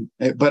know.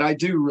 But I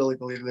do really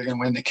believe they're going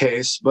to win the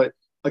case. But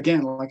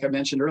again, like I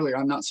mentioned earlier,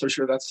 I'm not so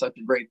sure that's such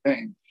a great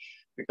thing,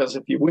 because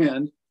if you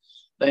win,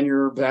 then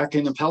you're back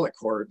in appellate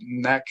court,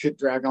 and that could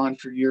drag on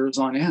for years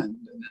on end.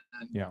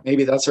 And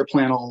maybe that's their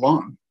plan all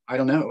along. I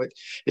don't know.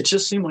 It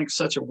just seemed like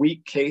such a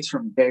weak case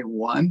from day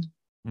one.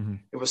 Mm-hmm.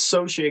 It was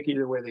so shaky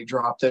the way they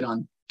dropped it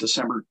on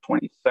December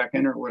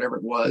 22nd or whatever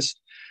it was.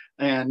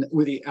 And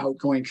with the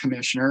outgoing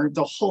commissioner,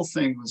 the whole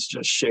thing was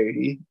just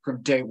shady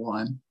from day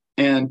one.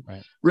 And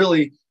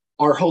really,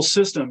 our whole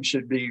system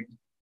should be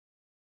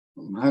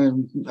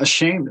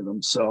ashamed of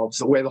themselves,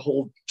 the way the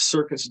whole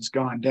circus has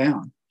gone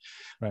down.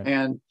 Right.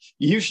 And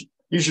you should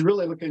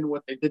really look into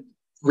what they did.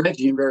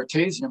 Reggie and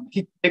Veritasium,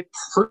 they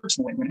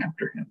personally went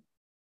after him,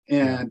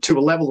 and to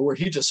a level where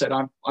he just said,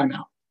 I'm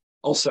out.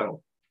 I'll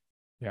settle.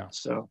 Yeah.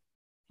 So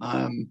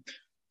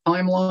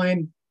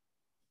timeline,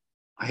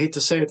 I hate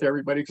to say it to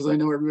everybody because I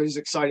know everybody's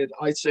excited.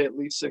 I'd say at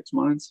least 6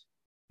 months.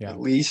 Yeah.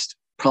 At least.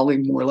 Probably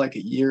more like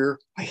a year.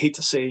 I hate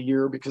to say a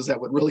year because that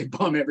would really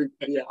bum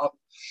everybody out.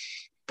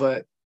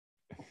 But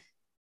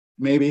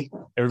maybe.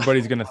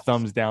 Everybody's going to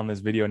thumbs down this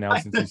video now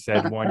since you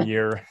said 1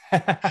 year.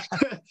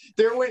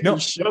 They're waiting to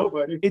show,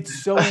 buddy.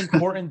 It's so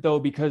important, though,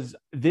 because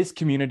this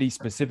community,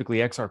 specifically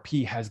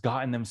XRP, has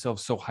gotten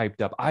themselves so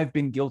hyped up. I've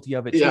been guilty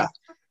of it, too.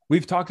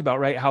 We've talked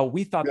about, how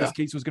we thought this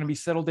case was going to be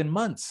settled in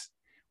months.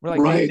 We're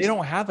like, they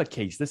don't have a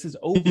case. This is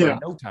over in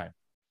no time.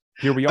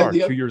 Here we are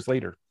 2 years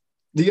later.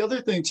 The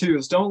other thing, too,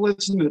 is don't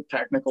listen to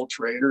technical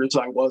traders.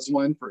 I was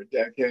one for a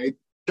decade.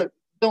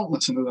 Don't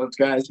listen to those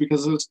guys,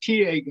 because those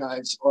TA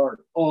guys are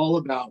all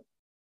about,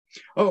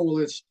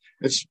 it's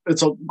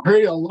a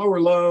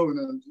lower low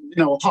and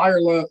a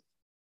higher low.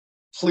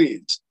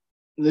 Please,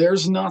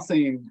 there's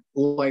nothing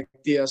like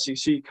the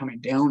SEC coming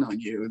down on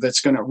you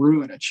that's going to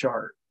ruin a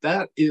chart.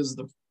 That is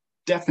the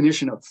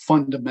definition of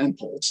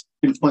fundamentals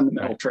in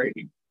fundamental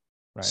trading.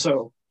 Right.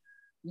 So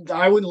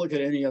I wouldn't look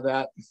at any of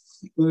that.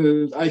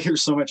 I hear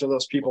so much of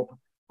those people,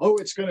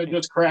 it's going to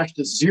just crash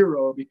to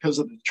zero because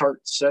of the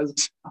chart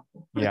says.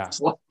 Yeah. It's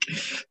like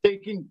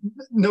taking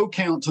no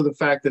count to the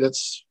fact that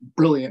it's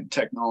brilliant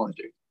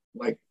technology,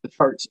 like the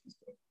charts.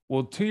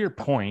 Well, to your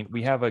point,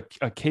 we have a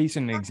case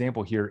and an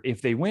example here.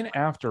 If they went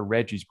after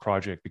Reggie's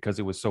project because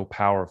it was so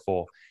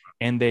powerful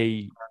and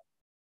they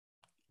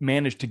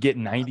managed to get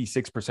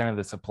 96% of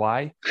the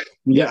supply,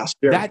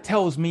 that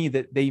tells me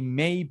that they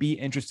may be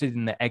interested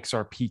in the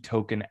XRP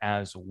token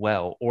as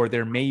well, or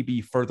there may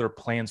be further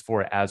plans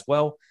for it as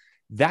well.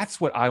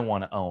 That's what I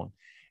want to own.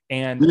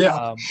 And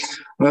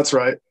that's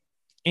right.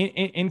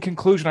 In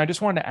conclusion, I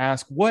just wanted to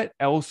ask, what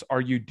else are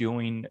you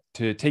doing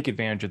to take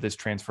advantage of this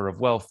transfer of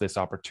wealth, this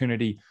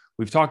opportunity?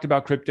 We've talked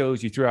about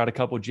cryptos. You threw out a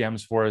couple of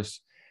gems for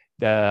us.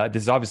 This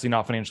is obviously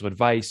not financial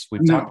advice.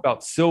 We've talked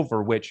about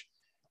silver, which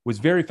was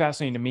very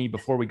fascinating to me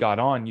before we got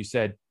on. You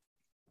said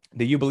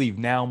that you believe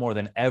now more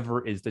than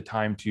ever is the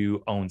time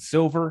to own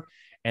silver,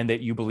 and that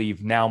you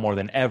believe now more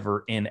than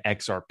ever in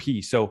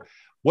XRP. So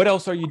what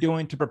else are you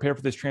doing to prepare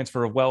for this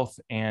transfer of wealth?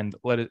 And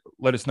let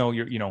us know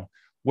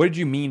What did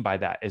you mean by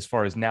that as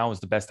far as now is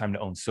the best time to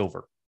own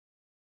silver?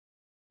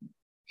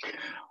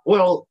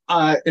 Well,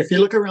 if you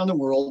look around the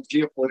world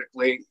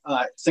geopolitically,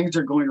 things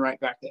are going right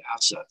back to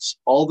assets.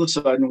 All of a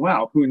sudden,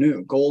 wow, who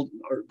knew? Gold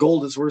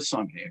is worth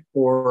something,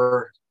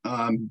 or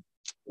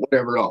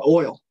whatever,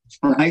 oil,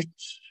 right?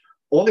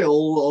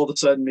 Oil all of a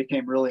sudden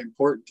became really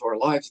important to our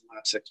lives in the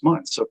last 6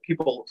 months. So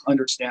people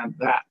understand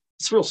that.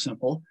 It's real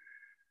simple.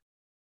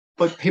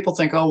 But people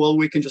think, oh, well,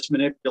 we can just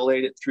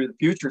manipulate it through the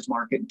futures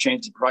market and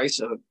change the price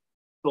of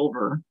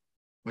silver,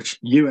 which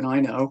you and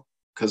I know,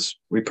 because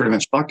we pretty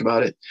much talked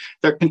about it.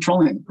 They're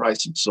controlling the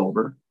price of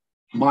silver.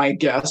 My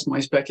guess, my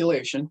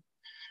speculation.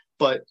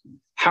 But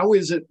how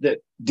is it that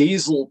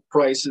diesel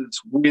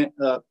prices went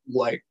up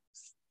like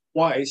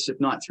twice, if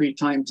not three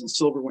times, and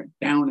silver went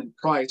down in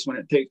price when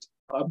it takes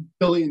a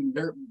billion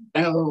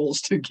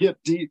barrels to get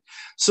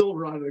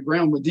silver out of the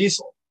ground with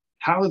diesel?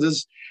 How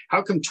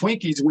come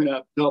Twinkies went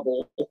up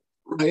double,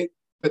 right?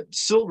 But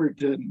silver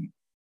didn't,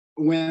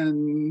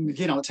 when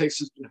it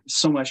takes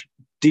so much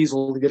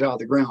diesel to get out of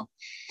the ground.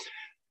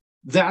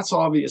 That's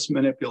obvious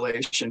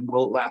manipulation.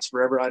 Will it last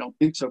forever? I don't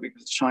think so,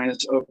 because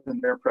China's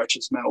opened their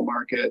precious metal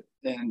market,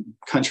 and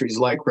countries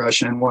like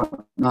Russia and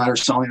whatnot are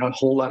selling a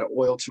whole lot of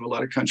oil to a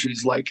lot of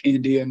countries like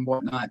India and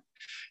whatnot.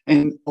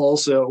 And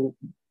also,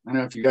 I don't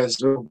know if you guys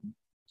know,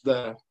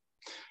 the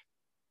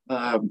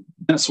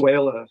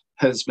Venezuela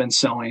has been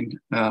selling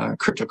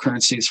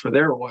cryptocurrencies for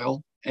their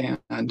oil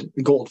and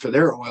gold for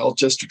their oil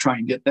just to try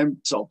and get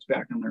themselves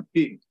back on their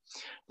feet.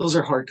 Those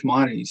are hard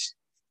commodities.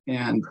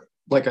 And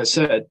like I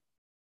said,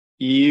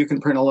 you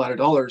can print a lot of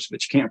dollars,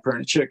 but you can't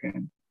print a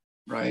chicken,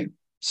 right?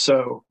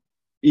 So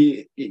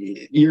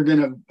you're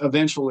going to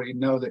eventually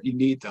know that you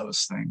need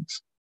those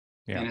things.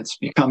 Yeah. And it's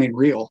becoming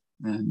real.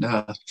 And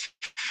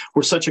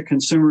we're such a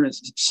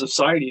consumerist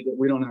society that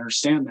we don't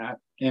understand that.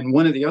 And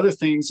one of the other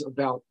things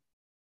about,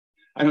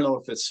 I don't know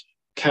if it's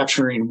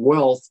capturing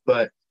wealth,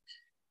 but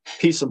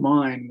peace of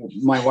mind,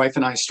 my wife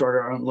and I started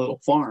our own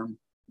little farm,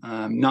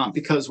 not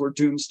because we're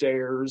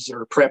doomsdayers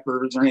or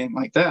preppers or anything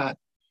like that,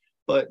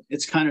 but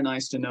it's kind of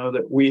nice to know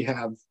that we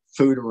have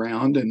food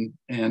around and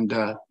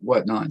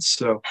whatnot.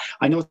 So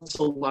I know it's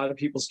a lot of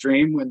people's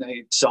dream when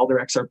they sell their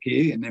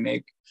XRP and they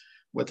make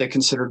what they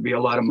consider to be a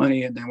lot of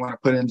money and they want to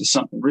put it into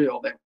something real.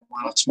 They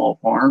want a small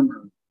farm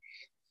or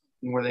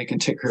where they can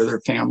take care of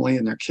their family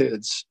and their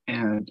kids.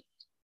 And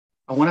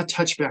I want to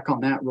touch back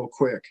on that real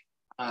quick.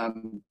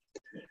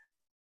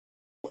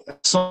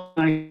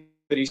 Something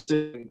that he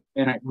said,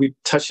 and we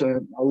touched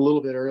on a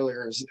little bit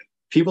earlier, is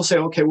people say,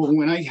 okay, well,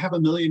 when I have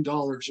 $1 million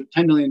or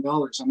 $10 million,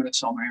 I'm going to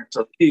sell my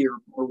XRP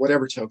or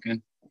whatever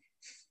token.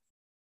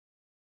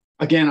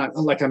 Again,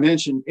 like I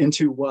mentioned,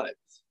 into what,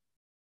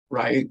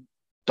 right?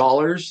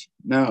 Dollars?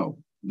 No.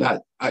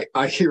 That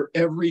I hear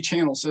every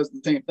channel says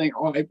the same thing.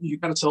 Oh, you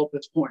got to sell at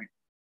this point.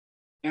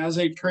 As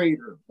a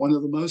trader, one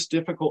of the most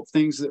difficult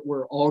things that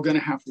we're all going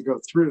to have to go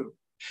through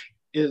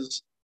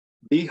is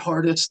the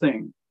hardest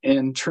thing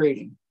in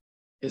trading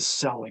is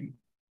selling.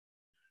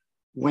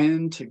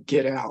 When to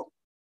get out.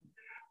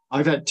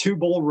 I've had 2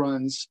 bull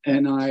runs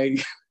and I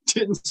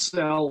didn't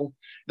sell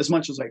as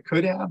much as I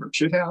could have or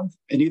should have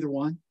in either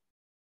one.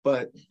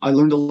 But I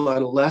learned a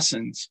lot of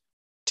lessons.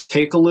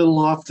 Take a little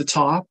off the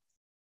top,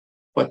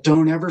 but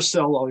don't ever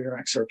sell all your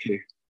XRP.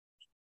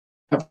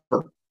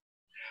 Ever.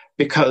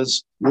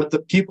 Because what the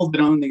people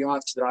that own the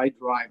yachts that I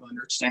drive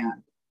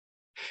understand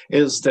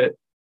is that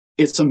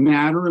it's a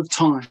matter of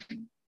time.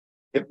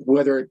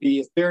 Whether it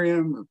be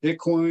Ethereum or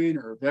Bitcoin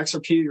or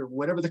XRP or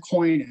whatever the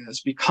coin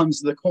is, becomes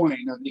the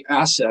coin of the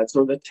assets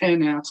or the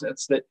 10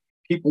 assets that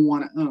people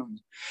want to own.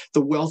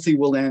 The wealthy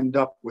will end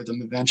up with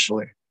them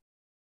eventually.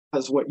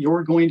 Because what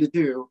you're going to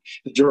do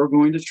is you're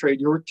going to trade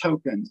your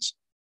tokens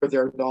for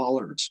their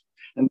dollars.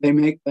 And they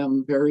make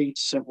them very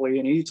simply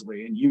and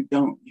easily. And you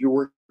don't. You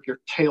work your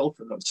tail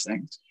for those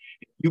things.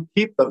 If you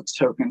keep those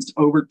tokens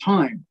over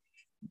time,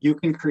 you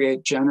can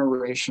create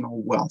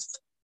generational wealth.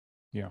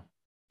 Yeah.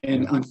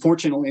 And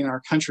unfortunately, in our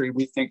country,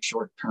 we think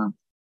short term.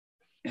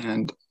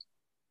 And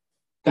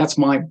that's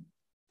my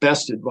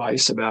best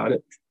advice about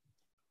it.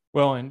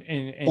 Well, and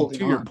to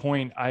your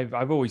point,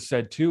 I've always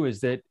said too,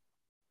 is that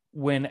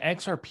when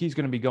XRP is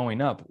going to be going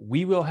up,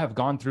 we will have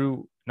gone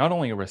through not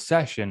only a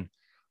recession,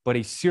 but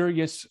a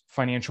serious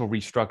financial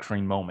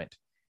restructuring moment.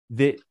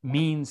 That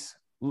means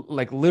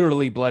like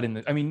literally blood in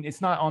the, I mean,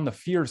 it's not on the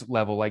fears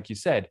level, like you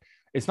said.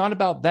 It's not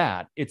about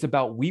that. It's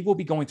about, we will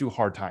be going through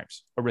hard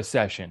times, a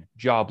recession,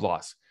 job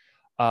loss,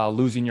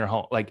 losing your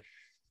home. Like,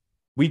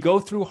 we go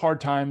through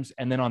hard times,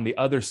 and then on the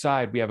other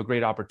side, we have a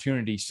great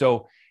opportunity.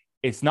 So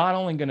it's not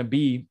only going to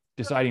be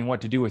deciding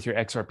what to do with your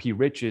XRP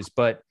riches,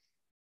 but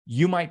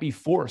you might be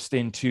forced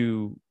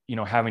into,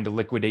 having to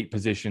liquidate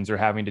positions or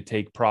having to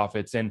take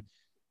profits. And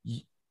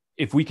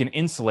if we can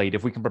insulate,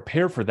 if we can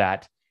prepare for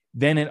that,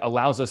 then it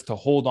allows us to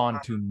hold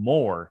on to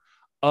more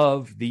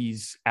of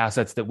these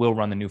assets that will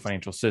run the new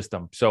financial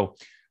system. So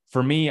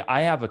for me,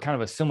 I have a kind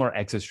of a similar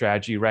exit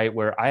strategy, right?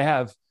 Where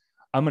I'm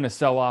going to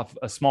sell off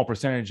a small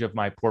percentage of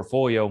my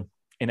portfolio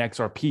in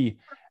XRP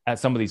at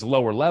some of these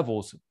lower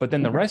levels, but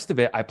then the rest of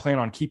it I plan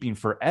on keeping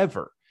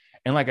forever.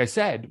 And like I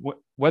said,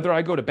 whether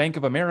I go to Bank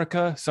of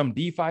America, some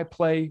DeFi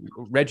play,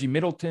 Reggie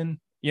Middleton,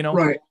 you know,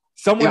 right.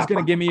 someone's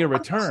going to give me a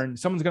return.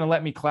 Someone's going to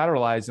let me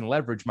collateralize and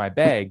leverage my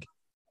bag.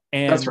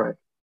 And that's right.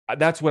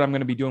 That's what I'm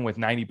going to be doing with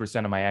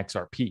 90% of my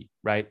XRP.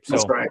 Right. So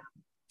that's right.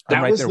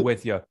 I'm right there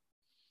with you.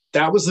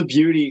 That was the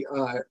beauty.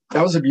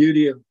 That was the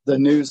beauty of the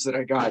news that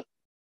I got.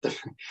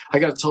 I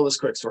got to tell this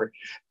quick story.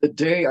 The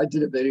day I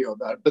did a video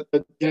about it, but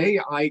the day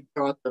I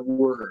got the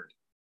word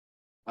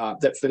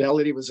that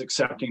Fidelity was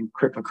accepting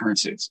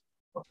cryptocurrencies,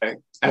 okay,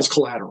 as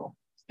collateral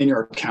in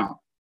your account,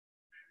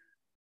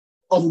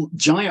 a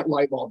giant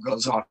light bulb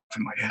goes off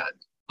in my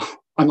head.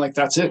 I'm like,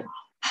 that's it.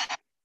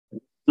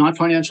 Not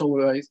financial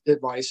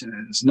advice, and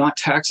it is not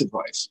tax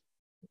advice.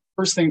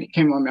 First thing that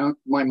came to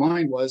my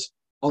mind was,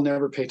 I'll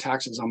never pay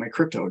taxes on my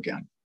crypto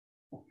again.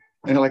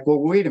 And they're like, well,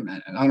 wait a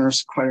minute. I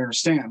don't quite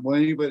understand. Well,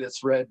 anybody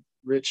that's read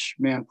Rich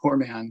Man, Poor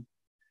Man,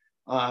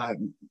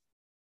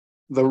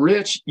 the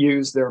rich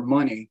use their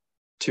money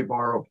to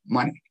borrow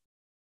money.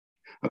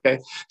 Okay.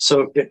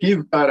 So if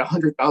you've got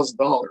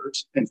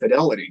 $100,000 in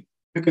Fidelity,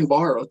 you can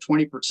borrow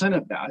 20%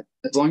 of that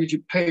as long as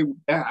you pay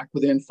back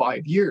within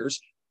 5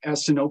 years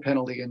as to no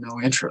penalty and no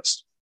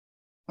interest.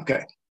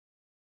 Okay.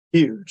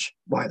 Huge,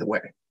 by the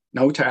way.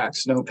 No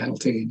tax, no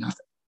penalty,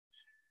 nothing.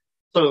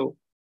 So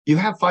you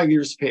have 5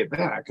 years to pay it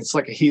back. It's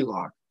like a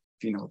HELOC,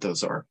 if you know what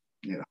those are,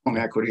 home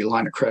equity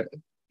line of credit.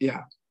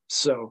 Yeah.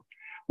 So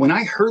when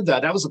I heard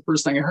that, that was the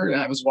first thing I heard.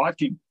 And I was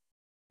watching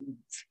a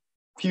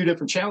few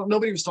different channels.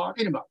 Nobody was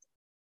talking about it.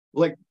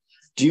 Like,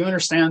 do you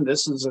understand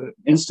this is an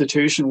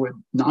institution with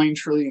 $9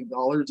 trillion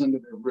under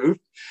their roof?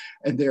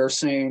 And they're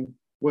saying,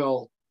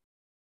 well,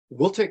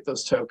 we'll take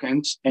those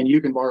tokens and you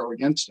can borrow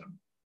against them.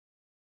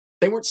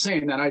 They weren't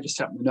saying that. I just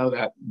happen to know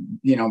that,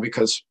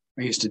 because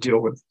I used to deal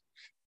with,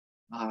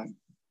 and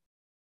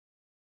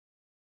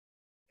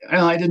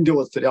I didn't deal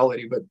with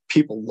Fidelity, but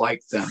people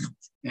like them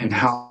and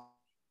how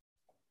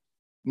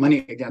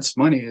money against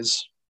money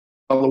is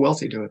all the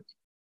wealthy do it.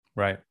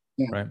 Right.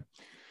 Yeah. Right.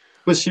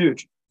 It was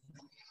huge.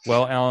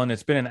 Well, Allan,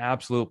 it's been an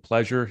absolute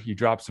pleasure. You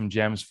dropped some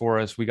gems for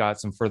us. We got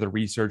some further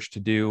research to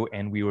do,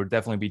 and we will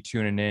definitely be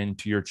tuning in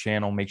to your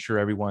channel. Make sure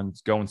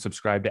everyone's go and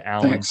subscribe to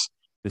Allan, Thanks.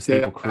 the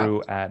Staple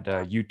Crew at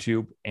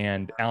YouTube.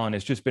 And Allan,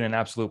 it's just been an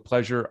absolute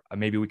pleasure.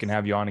 Maybe we can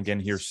have you on again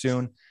here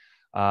soon.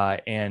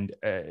 And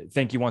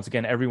thank you once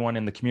again, everyone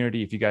in the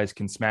community. If you guys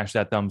can smash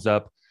that thumbs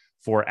up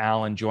for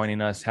Allan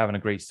joining us, having a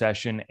great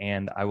session.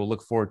 And I will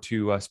look forward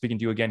to speaking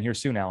to you again here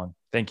soon, Allan.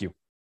 Thank you.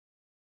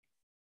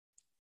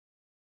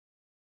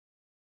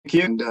 Thank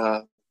you.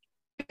 And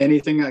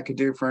anything I could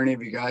do for any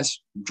of you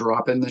guys,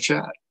 drop in the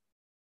chat.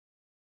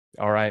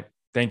 All right.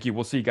 Thank you.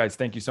 We'll see you guys.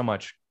 Thank you so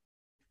much.